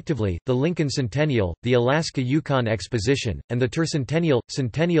 respectively, the Lincoln Centennial, the Alaska-Yukon Exposition, and the Tercentennial,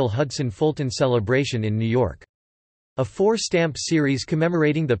 Centennial Hudson-Fulton Celebration in New York. A 4-stamp series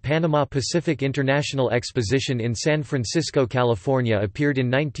commemorating the Panama Pacific International Exposition in San Francisco, California appeared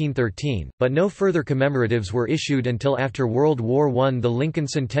in 1913, but no further commemoratives were issued until after World War I. The Lincoln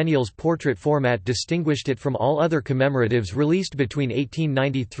Centennial's portrait format distinguished it from all other commemoratives released between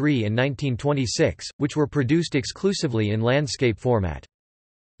 1893 and 1926, which were produced exclusively in landscape format.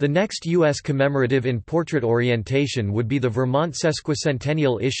 The next U.S. commemorative in portrait orientation would be the Vermont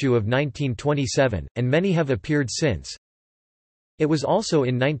Sesquicentennial issue of 1927, and many have appeared since. It was also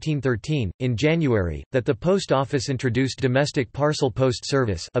in 1913, in January, that the Post Office introduced domestic parcel post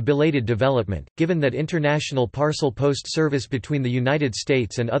service, a belated development, given that international parcel post service between the United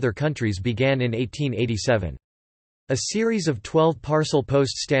States and other countries began in 1887. A series of 12 parcel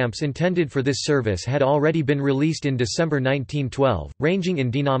post stamps intended for this service had already been released in December 1912, ranging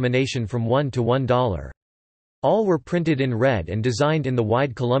in denomination from $1 to $1. All were printed in red and designed in the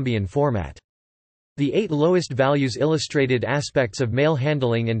wide Columbian format. The 8 lowest values illustrated aspects of mail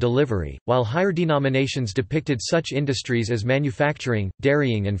handling and delivery, while higher denominations depicted such industries as manufacturing,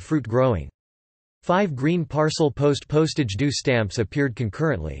 dairying and fruit growing. 5 green parcel post postage due stamps appeared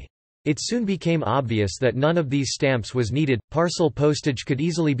concurrently. It soon became obvious that none of these stamps was needed. Parcel postage could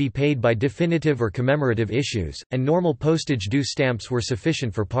easily be paid by definitive or commemorative issues, and normal postage due stamps were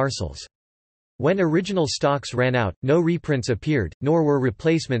sufficient for parcels. When original stocks ran out, no reprints appeared, nor were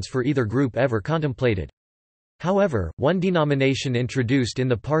replacements for either group ever contemplated. However, one denomination introduced in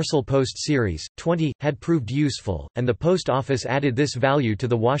the parcel post series, 20, had proved useful, and the Post Office added this value to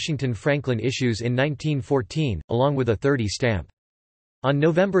the Washington-Franklin issues in 1914, along with a 30 stamp. On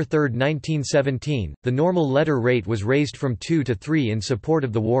November 3, 1917, the normal letter rate was raised from 2 to 3 in support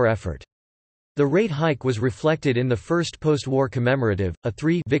of the war effort. The rate hike was reflected in the first post-war commemorative, a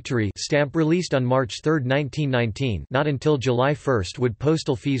 3 Victory stamp released on March 3, 1919. Not until July 1 would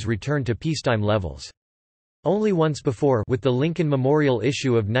postal fees return to peacetime levels. Only once before, with the Lincoln Memorial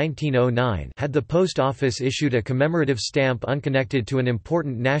issue of 1909, had the Post Office issued a commemorative stamp unconnected to an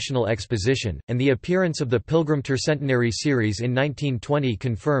important national exposition, and the appearance of the Pilgrim Tercentenary series in 1920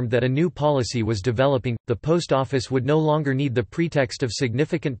 confirmed that a new policy was developing. The Post Office would no longer need the pretext of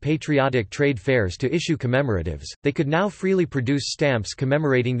significant patriotic trade fairs to issue commemoratives. They could now freely produce stamps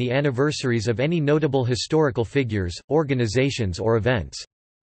commemorating the anniversaries of any notable historical figures, organizations, or events.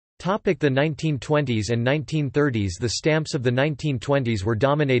 The 1920s and 1930s. The stamps of the 1920s were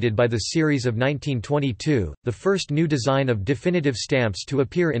dominated by the series of 1922, the first new design of definitive stamps to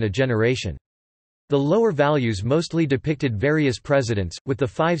appear in a generation. The lower values mostly depicted various presidents, with the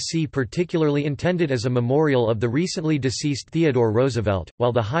 5C particularly intended as a memorial of the recently deceased Theodore Roosevelt,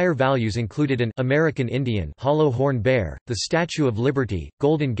 while the higher values included an American Indian hollow horn bear, the Statue of Liberty,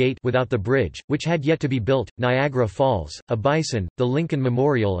 Golden Gate without the bridge, which had yet to be built, Niagara Falls, a bison, the Lincoln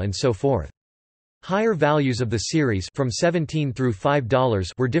Memorial, and so forth. Higher values of the series from $17 through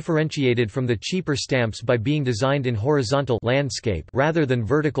 $5 were differentiated from the cheaper stamps by being designed in horizontal landscape rather than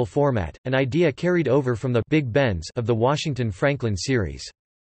vertical format, an idea carried over from the Big Bends of the Washington Franklin series.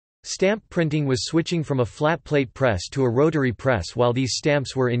 Stamp printing was switching from a flat plate press to a rotary press while these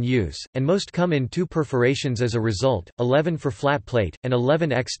stamps were in use, and most come in 2 perforations as a result, 11 for flat plate, and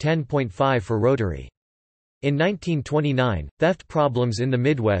 11x10.5 for rotary. In 1929, theft problems in the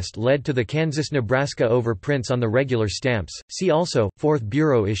Midwest led to the Kansas-Nebraska overprints on the regular stamps. See also, 4th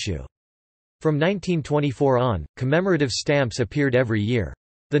Bureau issue. From 1924 on, commemorative stamps appeared every year.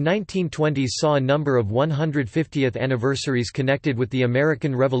 The 1920s saw a number of 150th anniversaries connected with the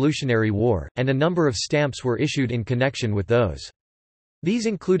American Revolutionary War, and a number of stamps were issued in connection with those. These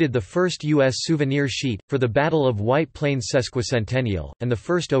included the first U.S. souvenir sheet, for the Battle of White Plains sesquicentennial, and the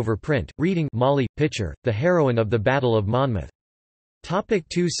first overprint, reading Molly Pitcher, the heroine of the Battle of Monmouth.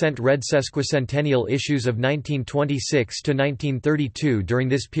 2-cent red sesquicentennial issues of 1926 to 1932. During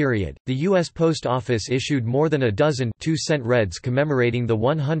this period, the U.S. Post Office issued more than a dozen 2-cent reds commemorating the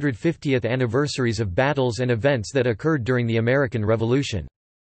 150th anniversaries of battles and events that occurred during the American Revolution.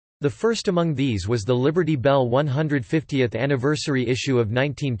 The first among these was the Liberty Bell 150th anniversary issue of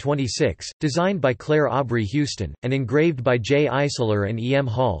 1926, designed by Claire Aubrey Houston, and engraved by J. Eisler and E. M.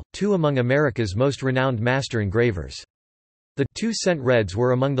 Hall, 2 among America's most renowned master engravers. The 2-cent reds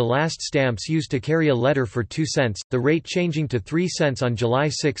were among the last stamps used to carry a letter for 2 cents, the rate changing to 3 cents on July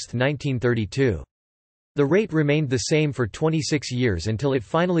 6, 1932. The rate remained the same for 26 years until it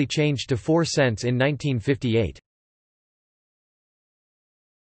finally changed to 4 cents in 1958.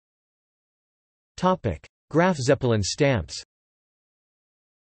 Graf Zeppelin stamps.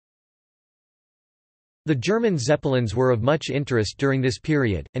 The German Zeppelins were of much interest during this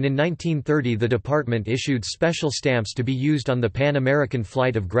period, and in 1930 the department issued special stamps to be used on the Pan-American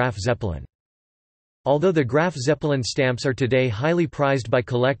flight of Graf Zeppelin. Although the Graf Zeppelin stamps are today highly prized by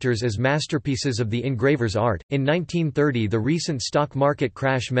collectors as masterpieces of the engraver's art, in 1930 the recent stock market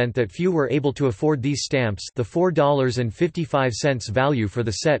crash meant that few were able to afford these stamps. The $4.55 value for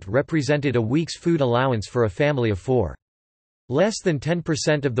the set represented a week's food allowance for a family of 4. Less than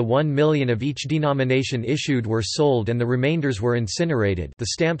 10% of the 1 million of each denomination issued were sold and the remainders were incinerated. The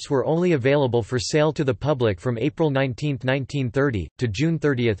stamps were only available for sale to the public from April 19, 1930, to June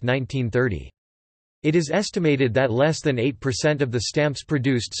 30, 1930. It is estimated that less than 8% of the stamps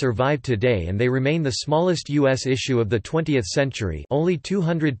produced survive today, and they remain the smallest U.S. issue of the 20th century. Only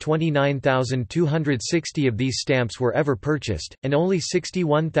 229,260 of these stamps were ever purchased, and only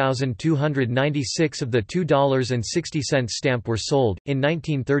 61,296 of the $2.60 stamp were sold. In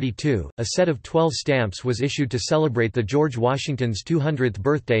 1932, a set of 12 stamps was issued to celebrate the George Washington's 200th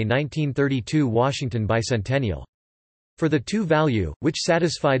birthday 1932 Washington Bicentennial. For the 2 value, which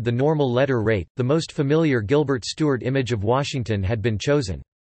satisfied the normal letter rate, the most familiar Gilbert Stuart image of Washington had been chosen.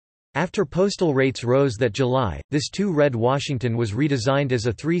 After postal rates rose that July, this 2 red Washington was redesigned as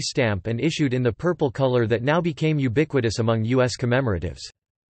a 3 stamp and issued in the purple color that now became ubiquitous among U.S. commemoratives.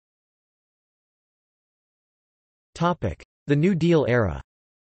 The New Deal era.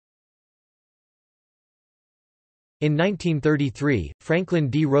 In 1933, Franklin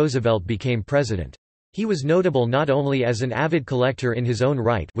D. Roosevelt became president. He was notable not only as an avid collector in his own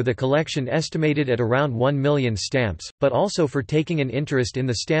right, with a collection estimated at around 1 million stamps, but also for taking an interest in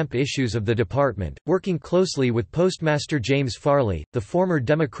the stamp issues of the department, working closely with Postmaster James Farley, the former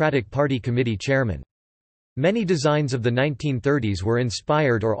Democratic Party committee chairman. Many designs of the 1930s were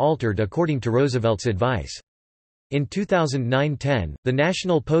inspired or altered according to Roosevelt's advice. In 2009–10, the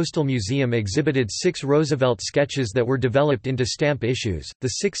National Postal Museum exhibited 6 Roosevelt sketches that were developed into stamp issues,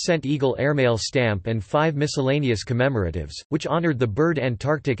 the 6-cent Eagle Airmail stamp and 5 miscellaneous commemoratives, which honored the Byrd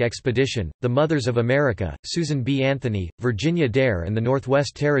Antarctic Expedition, the Mothers of America, Susan B. Anthony, Virginia Dare and the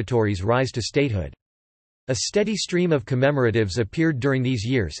Northwest Territories' rise to statehood. A steady stream of commemoratives appeared during these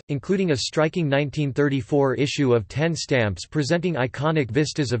years, including a striking 1934 issue of 10 stamps presenting iconic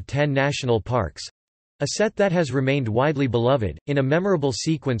vistas of 10 national parks. A set that has remained widely beloved. In a memorable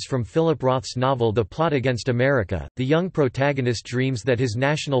sequence from Philip Roth's novel The Plot Against America, the young protagonist dreams that his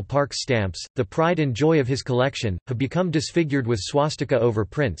national park stamps, the pride and joy of his collection, have become disfigured with swastika over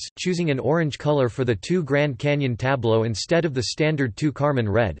prints. Choosing an orange color for the 2 Grand Canyon tableau instead of the standard 2 Carmine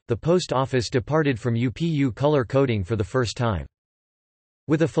red, the post office departed from UPU color coding for the first time.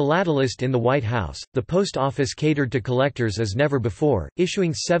 With a philatelist in the White House, the post office catered to collectors as never before,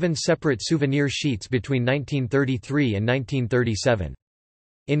 issuing 7 separate souvenir sheets between 1933 and 1937.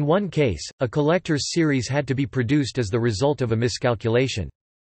 In one case, a collector's series had to be produced as the result of a miscalculation.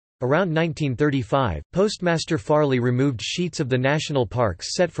 Around 1935, Postmaster Farley removed sheets of the national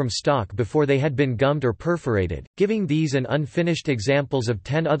parks set from stock before they had been gummed or perforated, giving these and unfinished examples of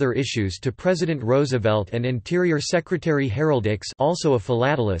 10 other issues to President Roosevelt and Interior Secretary Harold Ickes, also a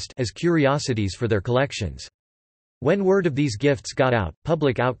philatelist, as curiosities for their collections. When word of these gifts got out,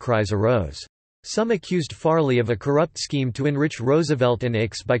 public outcries arose. Some accused Farley of a corrupt scheme to enrich Roosevelt and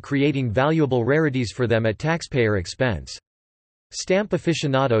Ickes by creating valuable rarities for them at taxpayer expense. Stamp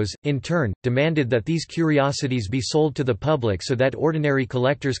aficionados, in turn, demanded that these curiosities be sold to the public so that ordinary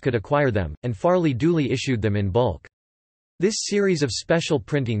collectors could acquire them, and Farley duly issued them in bulk. This series of special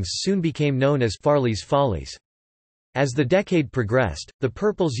printings soon became known as Farley's Follies. As the decade progressed, the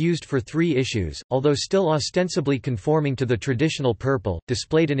purples used for 3 issues, although still ostensibly conforming to the traditional purple,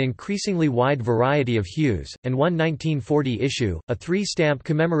 displayed an increasingly wide variety of hues, and one 1940 issue, a 3-stamp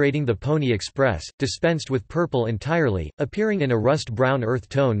commemorating the Pony Express, dispensed with purple entirely, appearing in a rust-brown earth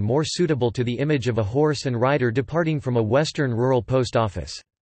tone more suitable to the image of a horse and rider departing from a western rural post office.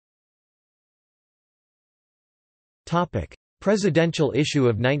 Presidential issue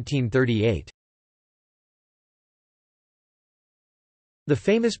of 1938. The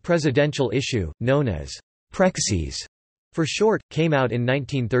famous presidential issue, known as Prexis for short, came out in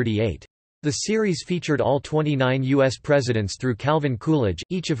 1938. The series featured all 29 U.S. presidents through Calvin Coolidge,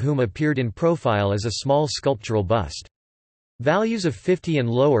 each of whom appeared in profile as a small sculptural bust. Values of 50 and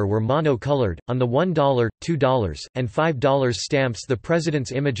lower were mono-colored. On the $1, $2, and $5 stamps, the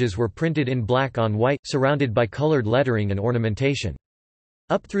president's images were printed in black on white, surrounded by colored lettering and ornamentation.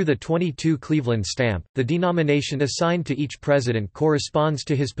 Up through the 22 Cleveland stamp, the denomination assigned to each president corresponds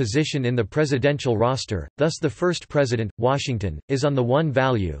to his position in the presidential roster, thus the first president, Washington, is on the 1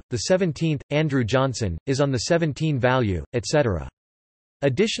 value, the 17th, Andrew Johnson, is on the 17 value, etc.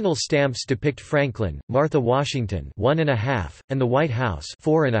 Additional stamps depict Franklin, Martha Washington 1.5, and the White House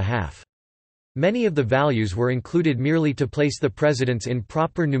 4.5. Many of the values were included merely to place the presidents in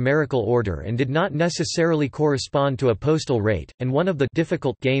proper numerical order and did not necessarily correspond to a postal rate, and one of the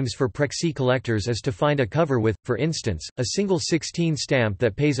difficult games for Prexis collectors is to find a cover with, for instance, a single 16 stamp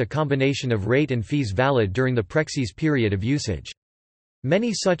that pays a combination of rate and fees valid during the Prexis period of usage.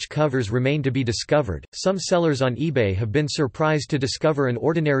 Many such covers remain to be discovered. Some sellers on eBay have been surprised to discover an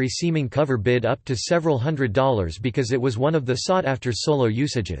ordinary seeming cover bid up to several $100s because it was one of the sought-after solo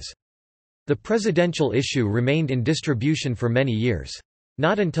usages. The presidential issue remained in distribution for many years.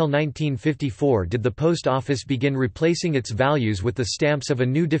 Not until 1954 did the post office begin replacing its values with the stamps of a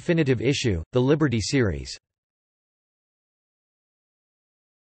new definitive issue, the Liberty series.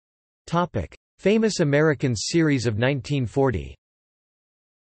 Famous Americans series of 1940.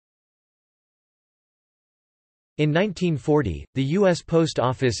 In 1940, the U.S. Post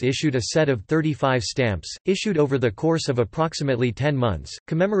Office issued a set of 35 stamps, issued over the course of approximately 10 months,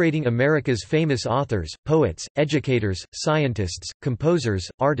 commemorating America's famous authors, poets, educators, scientists, composers,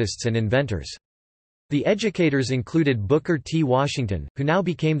 artists and inventors. The educators included Booker T. Washington, who now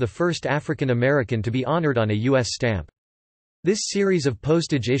became the first African American to be honored on a U.S. stamp. This series of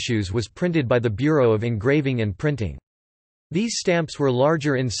postage issues was printed by the Bureau of Engraving and Printing. These stamps were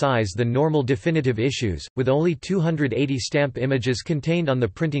larger in size than normal definitive issues, with only 280 stamp images contained on the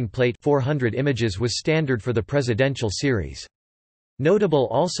printing plate. 400 images was standard for the presidential series. Notable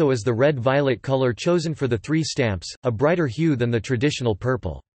also is the red-violet color chosen for the 3 stamps, a brighter hue than the traditional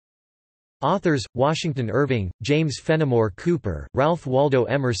purple. Authors: Washington Irving, James Fenimore Cooper, Ralph Waldo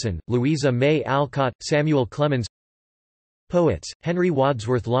Emerson, Louisa May Alcott, Samuel Clemens. Poets: Henry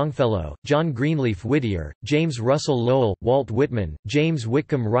Wadsworth Longfellow, John Greenleaf Whittier, James Russell Lowell, Walt Whitman, James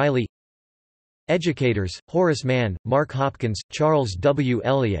Whitcomb Riley. Educators: Horace Mann, Mark Hopkins, Charles W.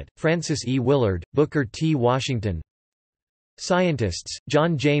 Eliot, Francis E. Willard, Booker T. Washington. Scientists: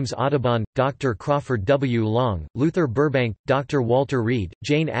 John James Audubon, Dr. Crawford W. Long, Luther Burbank, Dr. Walter Reed,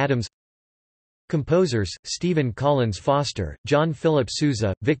 Jane Addams. Composers: Stephen Collins Foster, John Philip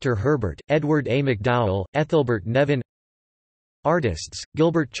Sousa, Victor Herbert, Edward A. McDowell, Ethelbert Nevin. Artists: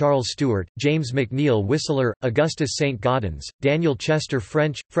 Gilbert Charles Stewart, James McNeill Whistler, Augustus St. Gaudens, Daniel Chester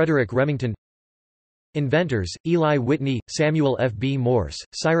French, Frederick Remington. Inventors: Eli Whitney, Samuel F. B. Morse,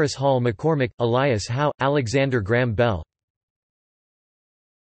 Cyrus Hall McCormick, Elias Howe, Alexander Graham Bell.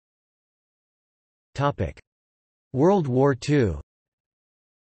 World War II.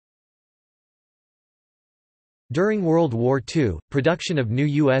 During World War II, production of new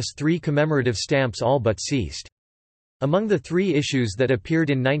US-3 commemorative stamps all but ceased. Among the 3 issues that appeared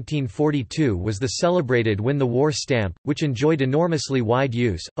in 1942 was the celebrated Win the War stamp, which enjoyed enormously wide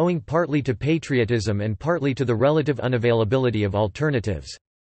use, owing partly to patriotism and partly to the relative unavailability of alternatives.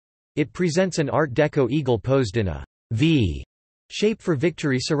 It presents an Art Deco eagle posed in a V shape for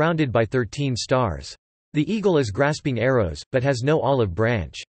victory surrounded by 13 stars. The eagle is grasping arrows, but has no olive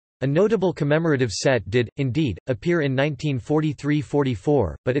branch. A notable commemorative set did, indeed, appear in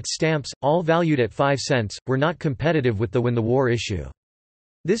 1943–44, but its stamps, all valued at 5 cents, were not competitive with the Win the War issue.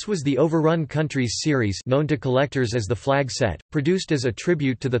 This was the Overrun Countries series, known to collectors as the Flag Set, produced as a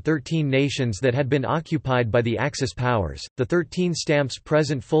tribute to the 13 nations that had been occupied by the Axis powers. The 13 stamps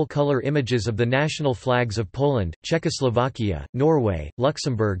present full-color images of the national flags of Poland, Czechoslovakia, Norway,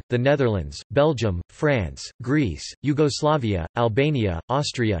 Luxembourg, the Netherlands, Belgium, France, Greece, Yugoslavia, Albania,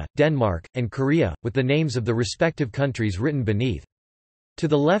 Austria, Denmark, and Korea, with the names of the respective countries written beneath. To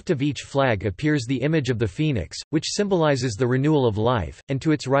the left of each flag appears the image of the phoenix, which symbolizes the renewal of life, and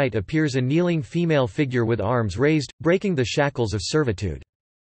to its right appears a kneeling female figure with arms raised, breaking the shackles of servitude.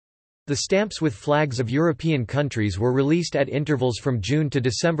 The stamps with flags of European countries were released at intervals from June to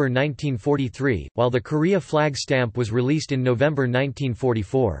December 1943, while the Korea flag stamp was released in November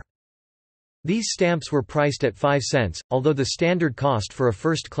 1944. These stamps were priced at 5 cents, although the standard cost for a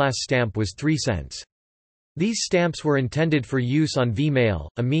first-class stamp was 3 cents. These stamps were intended for use on V-mail,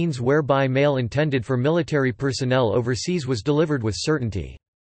 a means whereby mail intended for military personnel overseas was delivered with certainty.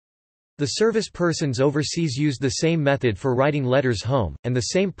 The service persons overseas used the same method for writing letters home, and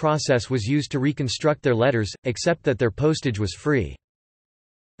the same process was used to reconstruct their letters, except that their postage was free.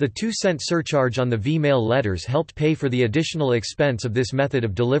 The 2-cent surcharge on the V-mail letters helped pay for the additional expense of this method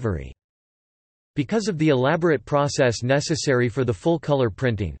of delivery. Because of the elaborate process necessary for the full-color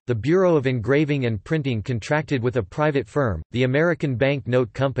printing, the Bureau of Engraving and Printing contracted with a private firm, the American Bank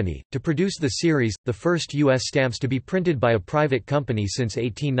Note Company, to produce the series, the first U.S. stamps to be printed by a private company since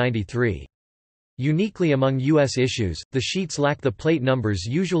 1893. Uniquely among U.S. issues, the sheets lack the plate numbers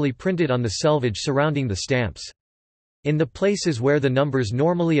usually printed on the selvage surrounding the stamps. In the places where the numbers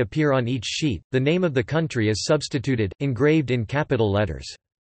normally appear on each sheet, the name of the country is substituted, engraved in capital letters.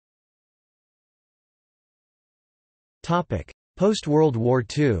 Post-World War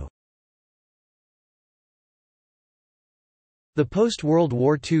II. The post-World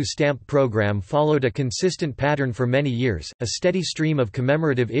War II stamp program followed a consistent pattern for many years, a steady stream of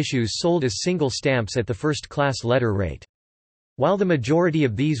commemorative issues sold as single stamps at the first-class letter rate. While the majority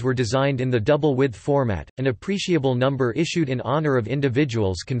of these were designed in the double-width format, an appreciable number issued in honor of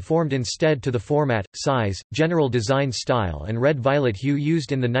individuals conformed instead to the format, size, general design style and red-violet hue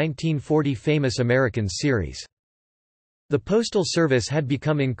used in the 1940 famous Americans series. The Postal Service had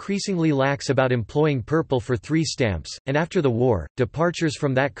become increasingly lax about employing purple for 3 stamps, and after the war, departures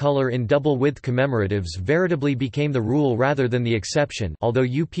from that color in double-width commemoratives veritably became the rule rather than the exception, although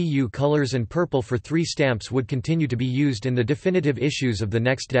UPU colors and purple for 3 stamps would continue to be used in the definitive issues of the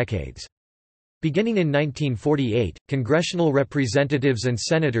next decades. Beginning in 1948, congressional representatives and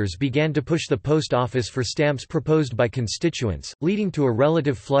senators began to push the post office for stamps proposed by constituents, leading to a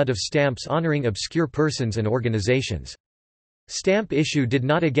relative flood of stamps honoring obscure persons and organizations. Stamp issue did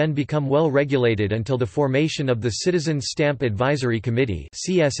not again become well regulated until the formation of the Citizens Stamp Advisory Committee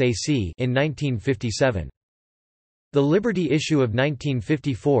in 1957. The Liberty issue of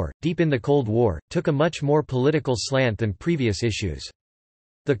 1954, deep in the Cold War, took a much more political slant than previous issues.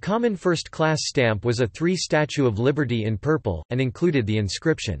 The common first-class stamp was a 3 Statue of Liberty in purple, and included the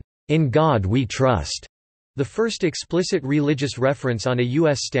inscription, "In God We Trust." The first explicit religious reference on a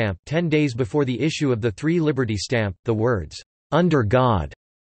U.S. stamp 10 days before the issue of the 3 Liberty stamp, the words, "Under God,"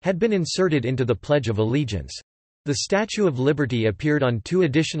 had been inserted into the Pledge of Allegiance. The Statue of Liberty appeared on 2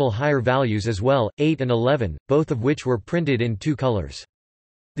 additional higher values as well, 8 and 11, both of which were printed in 2 colors.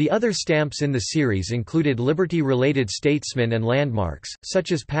 The other stamps in the series included liberty-related statesmen and landmarks,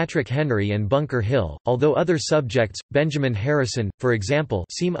 such as Patrick Henry and Bunker Hill, although other subjects, Benjamin Harrison, for example,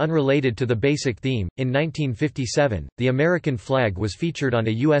 seem unrelated to the basic theme. In 1957, the American flag was featured on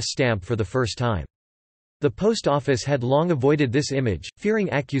a U.S. stamp for the first time. The Post Office had long avoided this image,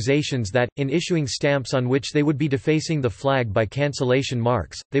 fearing accusations that, in issuing stamps on which they would be defacing the flag by cancellation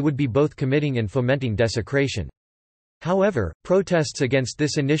marks, they would be both committing and fomenting desecration. However, protests against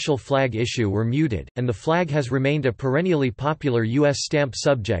this initial flag issue were muted, and the flag has remained a perennially popular U.S. stamp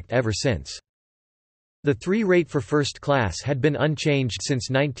subject ever since. The 3 rate for first class had been unchanged since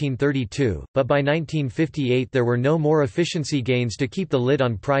 1932, but by 1958 there were no more efficiency gains to keep the lid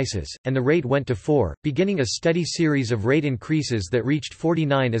on prices, and the rate went to 4, beginning a steady series of rate increases that reached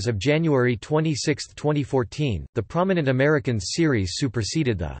 49 as of January 26, 2014. The Prominent Americans series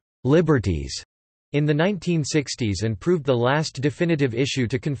superseded the Liberties in the 1960s and proved the last definitive issue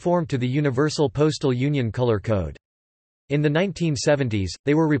to conform to the Universal Postal Union Color Code. In the 1970s,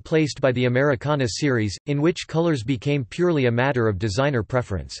 they were replaced by the Americana series, in which colors became purely a matter of designer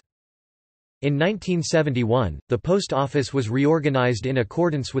preference. In 1971, the Post Office was reorganized in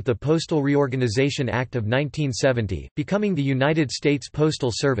accordance with the Postal Reorganization Act of 1970, becoming the United States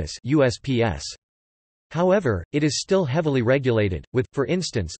Postal Service (USPS). However, it is still heavily regulated, with, for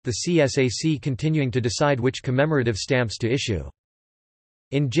instance, the CSAC continuing to decide which commemorative stamps to issue.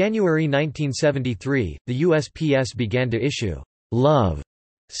 In January 1973, the USPS began to issue "Love"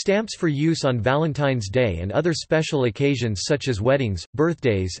 stamps for use on Valentine's Day and other special occasions such as weddings,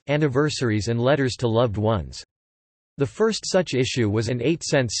 birthdays, anniversaries and letters to loved ones. The first such issue was an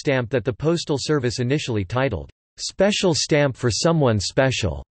 8-cent stamp that the Postal Service initially titled, "Special Stamp for Someone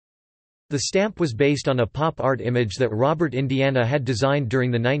Special." The stamp was based on a pop art image that Robert Indiana had designed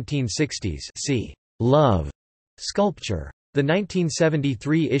during the 1960s. See "Love" sculpture. The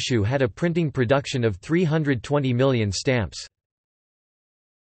 1973 issue had a printing production of 320 million stamps.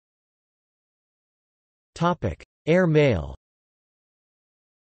 Air mail.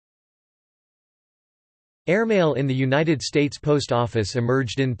 Airmail in the United States Post Office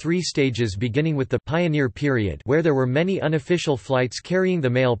emerged in 3 stages, beginning with the pioneer period, where there were many unofficial flights carrying the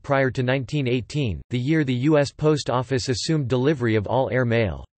mail prior to 1918, the year the U.S. Post Office assumed delivery of all air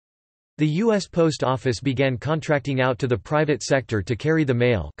mail. The U.S. Post Office began contracting out to the private sector to carry the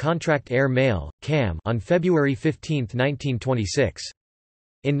mail, Contract Air Mail (CAM), on February 15, 1926.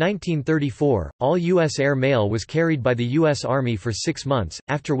 In 1934, all U.S. air mail was carried by the U.S. Army for 6 months,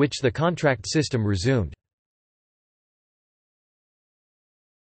 after which the contract system resumed.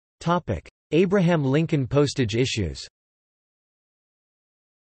 Abraham Lincoln postage issues.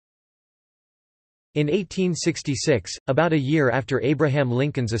 In 1866, about a year after Abraham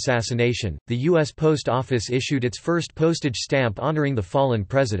Lincoln's assassination, the U.S. Post Office issued its first postage stamp honoring the fallen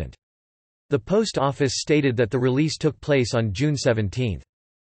president. The Post Office stated that the release took place on June 17.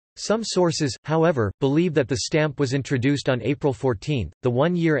 Some sources, however, believe that the stamp was introduced on April 14, the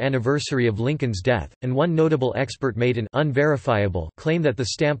 1-year anniversary of Lincoln's death, and one notable expert made an unverifiable claim that the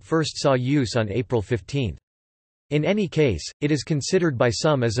stamp first saw use on April 15. In any case, it is considered by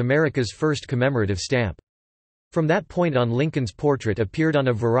some as America's first commemorative stamp. From that point on, Lincoln's portrait appeared on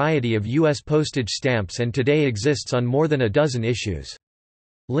a variety of U.S. postage stamps and today exists on more than a dozen issues.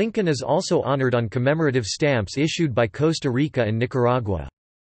 Lincoln is also honored on commemorative stamps issued by Costa Rica and Nicaragua.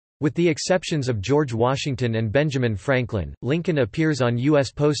 With the exceptions of George Washington and Benjamin Franklin, Lincoln appears on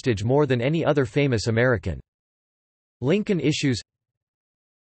U.S. postage more than any other famous American. Lincoln issues.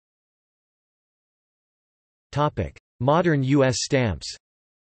 Modern U.S. stamps.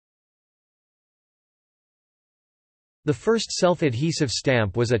 The first self-adhesive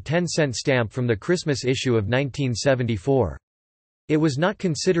stamp was a 10-cent stamp from the Christmas issue of 1974. It was not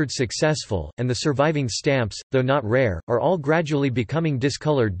considered successful, and the surviving stamps, though not rare, are all gradually becoming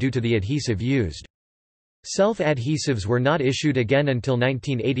discolored due to the adhesive used. Self-adhesives were not issued again until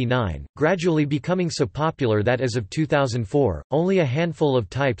 1989, gradually becoming so popular that as of 2004, only a handful of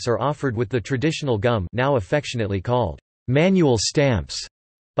types are offered with the traditional gum, now affectionately called manual stamps,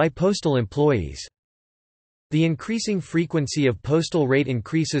 by postal employees. The increasing frequency of postal rate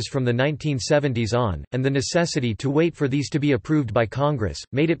increases from the 1970s on, and the necessity to wait for these to be approved by Congress,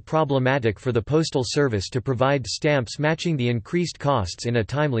 made it problematic for the Postal Service to provide stamps matching the increased costs in a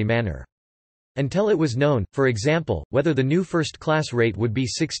timely manner. Until it was known, for example, whether the new first-class rate would be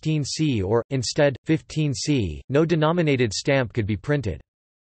 16C or, instead, 15C, no denominated stamp could be printed.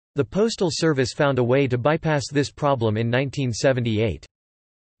 The Postal Service found a way to bypass this problem in 1978.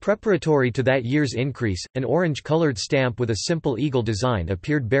 Preparatory to that year's increase, an orange-colored stamp with a simple eagle design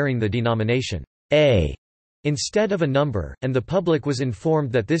appeared bearing the denomination A instead of a number, and the public was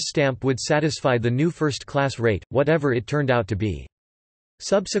informed that this stamp would satisfy the new first-class rate, whatever it turned out to be.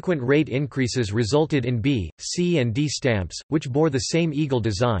 Subsequent rate increases resulted in B, C and D stamps, which bore the same eagle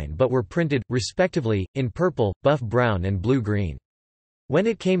design but were printed, respectively, in purple, buff brown and blue-green. When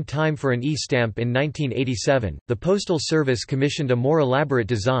it came time for an E stamp in 1987, the Postal Service commissioned a more elaborate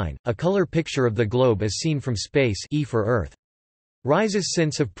design, a color picture of the globe as seen from space, E for Earth. Rises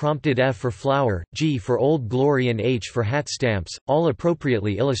since have prompted F for flower, G for Old Glory and H for hat stamps, all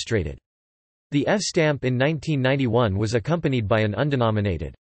appropriately illustrated. The F stamp in 1991 was accompanied by an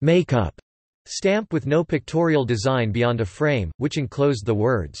undenominated make-up stamp with no pictorial design beyond a frame, which enclosed the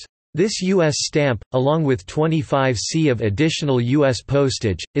words, "This U.S. stamp, along with 25C of additional U.S.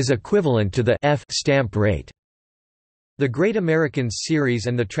 postage, is equivalent to the F stamp rate." The Great Americans series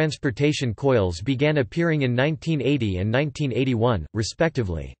and the transportation coils began appearing in 1980 and 1981,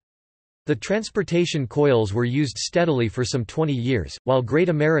 respectively. The transportation coils were used steadily for some 20 years, while Great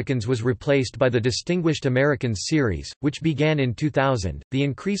Americans was replaced by the Distinguished Americans series, which began in 2000. The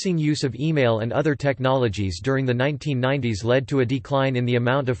increasing use of email and other technologies during the 1990s led to a decline in the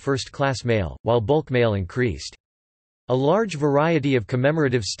amount of first-class mail, while bulk mail increased. A large variety of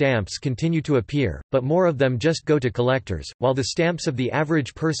commemorative stamps continue to appear, but more of them just go to collectors, while the stamps of the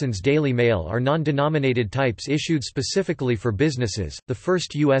average person's daily mail are non-denominated types issued specifically for businesses. The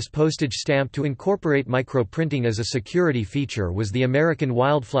first U.S. postage stamp to incorporate microprinting as a security feature was the American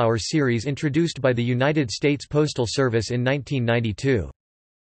Wildflower series introduced by the United States Postal Service in 1992.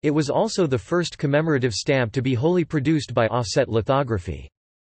 It was also the first commemorative stamp to be wholly produced by offset lithography.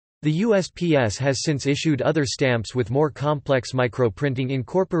 The USPS has since issued other stamps with more complex microprinting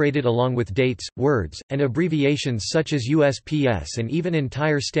incorporated along with dates, words, and abbreviations such as USPS and even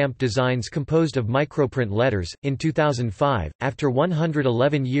entire stamp designs composed of microprint letters. In 2005, after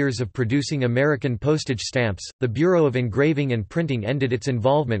 111 years of producing American postage stamps, the Bureau of Engraving and Printing ended its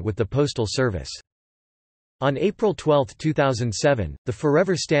involvement with the Postal Service. On April 12, 2007, the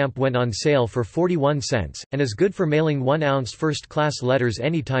Forever stamp went on sale for 41 cents, and is good for mailing 1-ounce first-class letters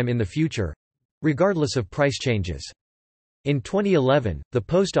anytime in the future—regardless of price changes. In 2011, the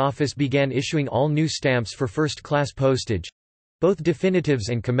Post Office began issuing all new stamps for first-class postage—both definitives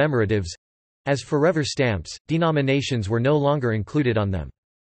and commemoratives—as Forever stamps. Denominations were no longer included on them.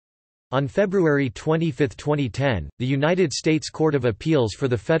 On February 25, 2010, the United States Court of Appeals for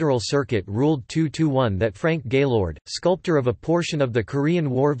the Federal Circuit ruled 2-1 that Frank Gaylord, sculptor of a portion of the Korean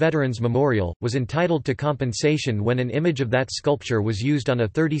War Veterans Memorial, was entitled to compensation when an image of that sculpture was used on a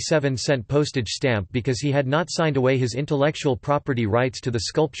 37-cent postage stamp because he had not signed away his intellectual property rights to the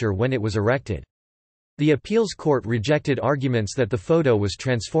sculpture when it was erected. The appeals court rejected arguments that the photo was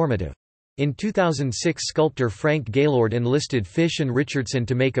transformative. In 2006, sculptor Frank Gaylord enlisted Fish and Richardson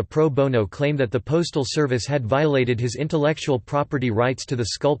to make a pro bono claim that the Postal Service had violated his intellectual property rights to the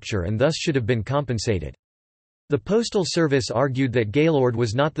sculpture and thus should have been compensated. The Postal Service argued that Gaylord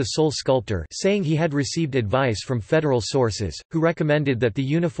was not the sole sculptor, saying he had received advice from federal sources, who recommended that the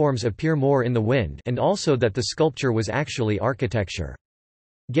uniforms appear more in the wind, and also that the sculpture was actually architecture.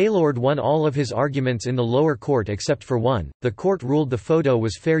 Gaylord won all of his arguments in the lower court except for one. The court ruled the photo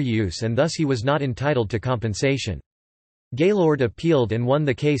was fair use and thus he was not entitled to compensation. Gaylord appealed and won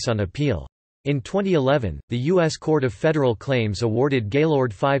the case on appeal. In 2011, the U.S. Court of Federal Claims awarded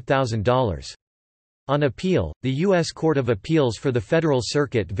Gaylord $5,000. On appeal, the U.S. Court of Appeals for the Federal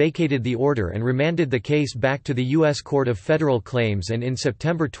Circuit vacated the order and remanded the case back to the U.S. Court of Federal Claims, and in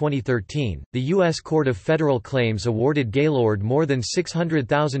September 2013, the U.S. Court of Federal Claims awarded Gaylord more than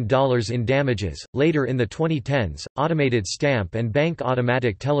 $600,000 in damages. Later in the 2010s, automated stamp and bank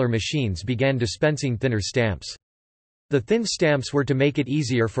automatic teller machines began dispensing thinner stamps. The thin stamps were to make it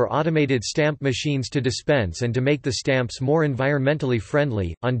easier for automated stamp machines to dispense and to make the stamps more environmentally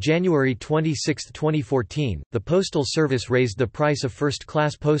friendly. On January 26, 2014, the Postal Service raised the price of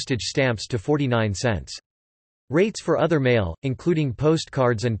first-class postage stamps to 49 cents. Rates for other mail, including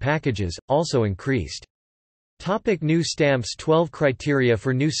postcards and packages, also increased. New stamps. 12 criteria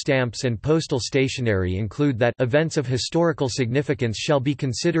for new stamps and postal stationery include that events of historical significance shall be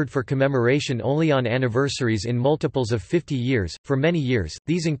considered for commemoration only on anniversaries in multiples of 50 years. For many years,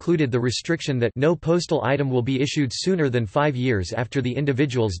 these included the restriction that no postal item will be issued sooner than 5 years after the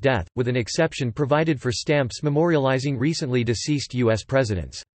individual's death, with an exception provided for stamps memorializing recently deceased U.S.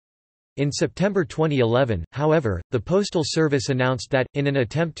 presidents. In September 2011, however, the Postal Service announced that, in an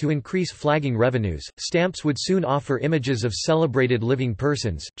attempt to increase flagging revenues, stamps would soon offer images of celebrated living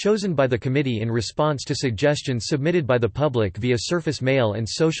persons, chosen by the committee in response to suggestions submitted by the public via surface mail and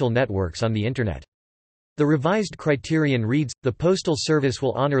social networks on the Internet. The revised criterion reads, "The Postal Service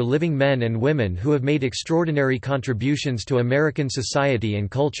will honor living men and women who have made extraordinary contributions to American society and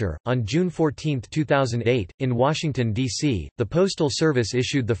culture." On June 14, 2008, in Washington, D.C., the Postal Service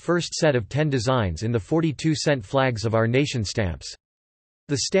issued the first set of 10 designs in the 42-cent Flags of Our Nation stamps.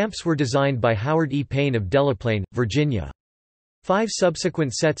 The stamps were designed by Howard E. Payne of Delaplane, Virginia. 5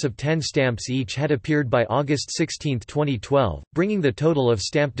 subsequent sets of 10 stamps each had appeared by August 16, 2012, bringing the total of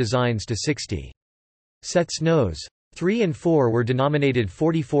stamp designs to 60. Sets Nos. 3 and 4 were denominated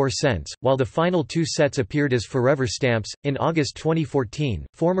 44 cents, while the final 2 sets appeared as forever stamps. In August 2014,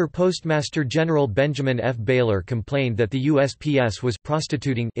 former Postmaster General Benjamin F. Baylor complained that the USPS was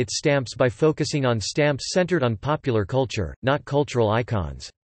prostituting its stamps by focusing on stamps centered on popular culture, not cultural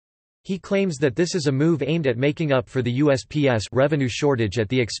icons. He claims that this is a move aimed at making up for the USPS revenue shortage at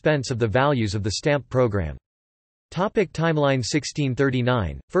the expense of the values of the stamp program. Timeline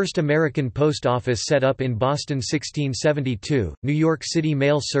 1639, First American Post Office set up in Boston 1672, New York City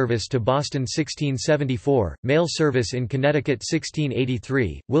Mail Service to Boston 1674, Mail Service in Connecticut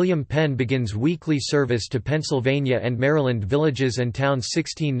 1683, William Penn begins weekly service to Pennsylvania and Maryland villages and towns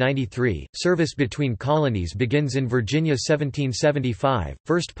 1693, service between colonies begins in Virginia 1775,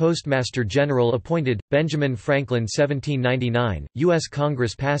 First Postmaster General appointed, Benjamin Franklin 1799, U.S.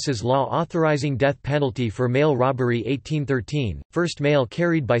 Congress passes law authorizing death penalty for mail robbery 1813, first mail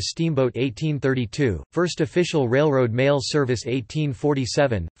carried by steamboat 1832, first official railroad mail service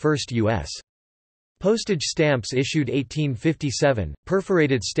 1847, first U.S. Postage stamps issued 1857,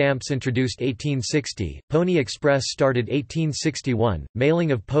 perforated stamps introduced 1860, Pony Express started 1861,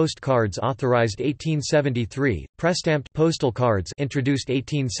 mailing of postcards authorized 1873, press-stamped postal cards introduced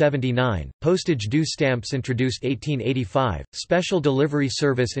 1879, postage due stamps introduced 1885, special delivery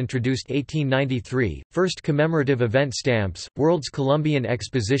service introduced 1893, first commemorative event stamps, World's Columbian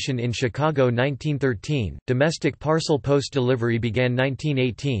Exposition in Chicago 1913, domestic parcel post delivery began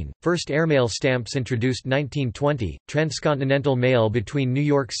 1918, first airmail stamps introduced 1920, transcontinental mail between New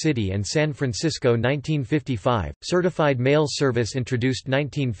York City and San Francisco 1955, certified mail service introduced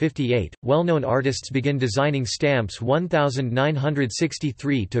 1958, well-known artists begin designing stamps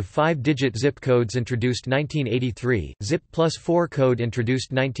 1963 to 5-digit zip codes introduced 1983, Zip plus 4 code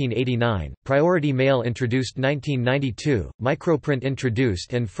introduced 1989, priority mail introduced 1992, microprint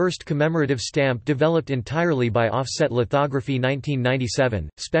introduced and first commemorative stamp developed entirely by offset lithography 1997,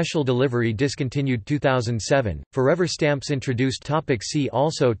 special delivery discontinued 2007, forever stamps introduced. See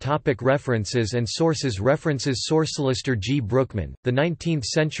also References and sources. Source Solicitor G. Brookman, The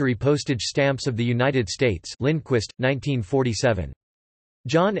 19th-Century Postage Stamps of the United States, Lindquist, 1947.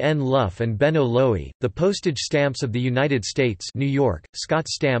 John N. Luff and Benno Lowy, The Postage Stamps of the United States, New York, Scott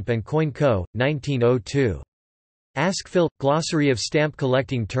Stamp and Coin Co., 1902. Ask Phil, Glossary of Stamp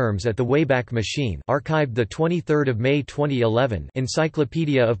Collecting Terms at the Wayback Machine, archived 23 May 2011.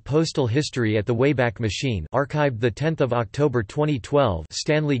 Encyclopedia of Postal History at the Wayback Machine, archived 10 October 2012.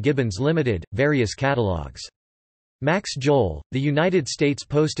 Stanley Gibbons Limited, various catalogs. Max Joel, The United States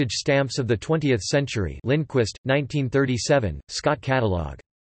Postage Stamps of the 20th Century, Lindquist, 1937, Scott Catalog.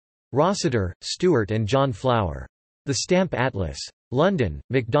 Rossiter, Stuart and John Flower. The Stamp Atlas. London,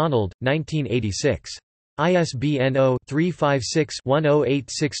 MacDonald, 1986. ISBN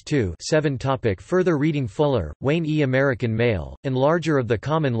 0-356-10862-7. Further reading Fuller, Wayne E. American Mail, Enlarger of the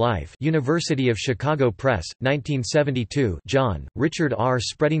Common Life, University of Chicago Press, 1972. John, Richard R.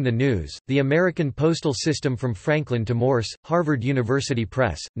 Spreading the News, The American Postal System from Franklin to Morse, Harvard University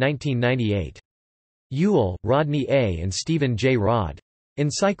Press, 1998. Ewell, Rodney A. and Stephen J. Rodd.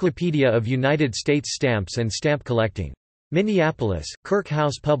 Encyclopedia of United States Stamps and Stamp Collecting. Minneapolis, Kirk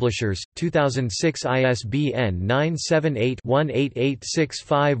House Publishers, 2006. ISBN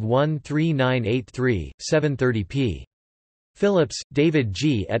 978-1886513983, 730 p. Phillips, David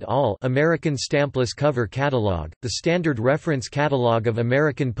G. et al. American Stampless Cover Catalog, The Standard Reference Catalog of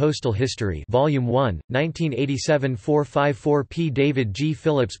American Postal History, Volume 1, 1987. 454 p. David G.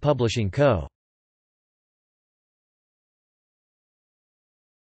 Phillips Publishing Co.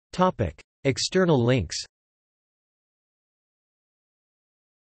 External links.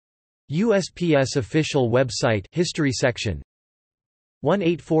 USPS official website History section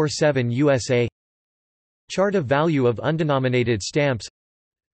 1847 USA Chart of value of undenominated stamps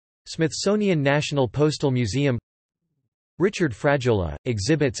Smithsonian National Postal Museum Richard Fragola,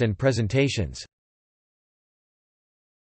 Exhibits and Presentations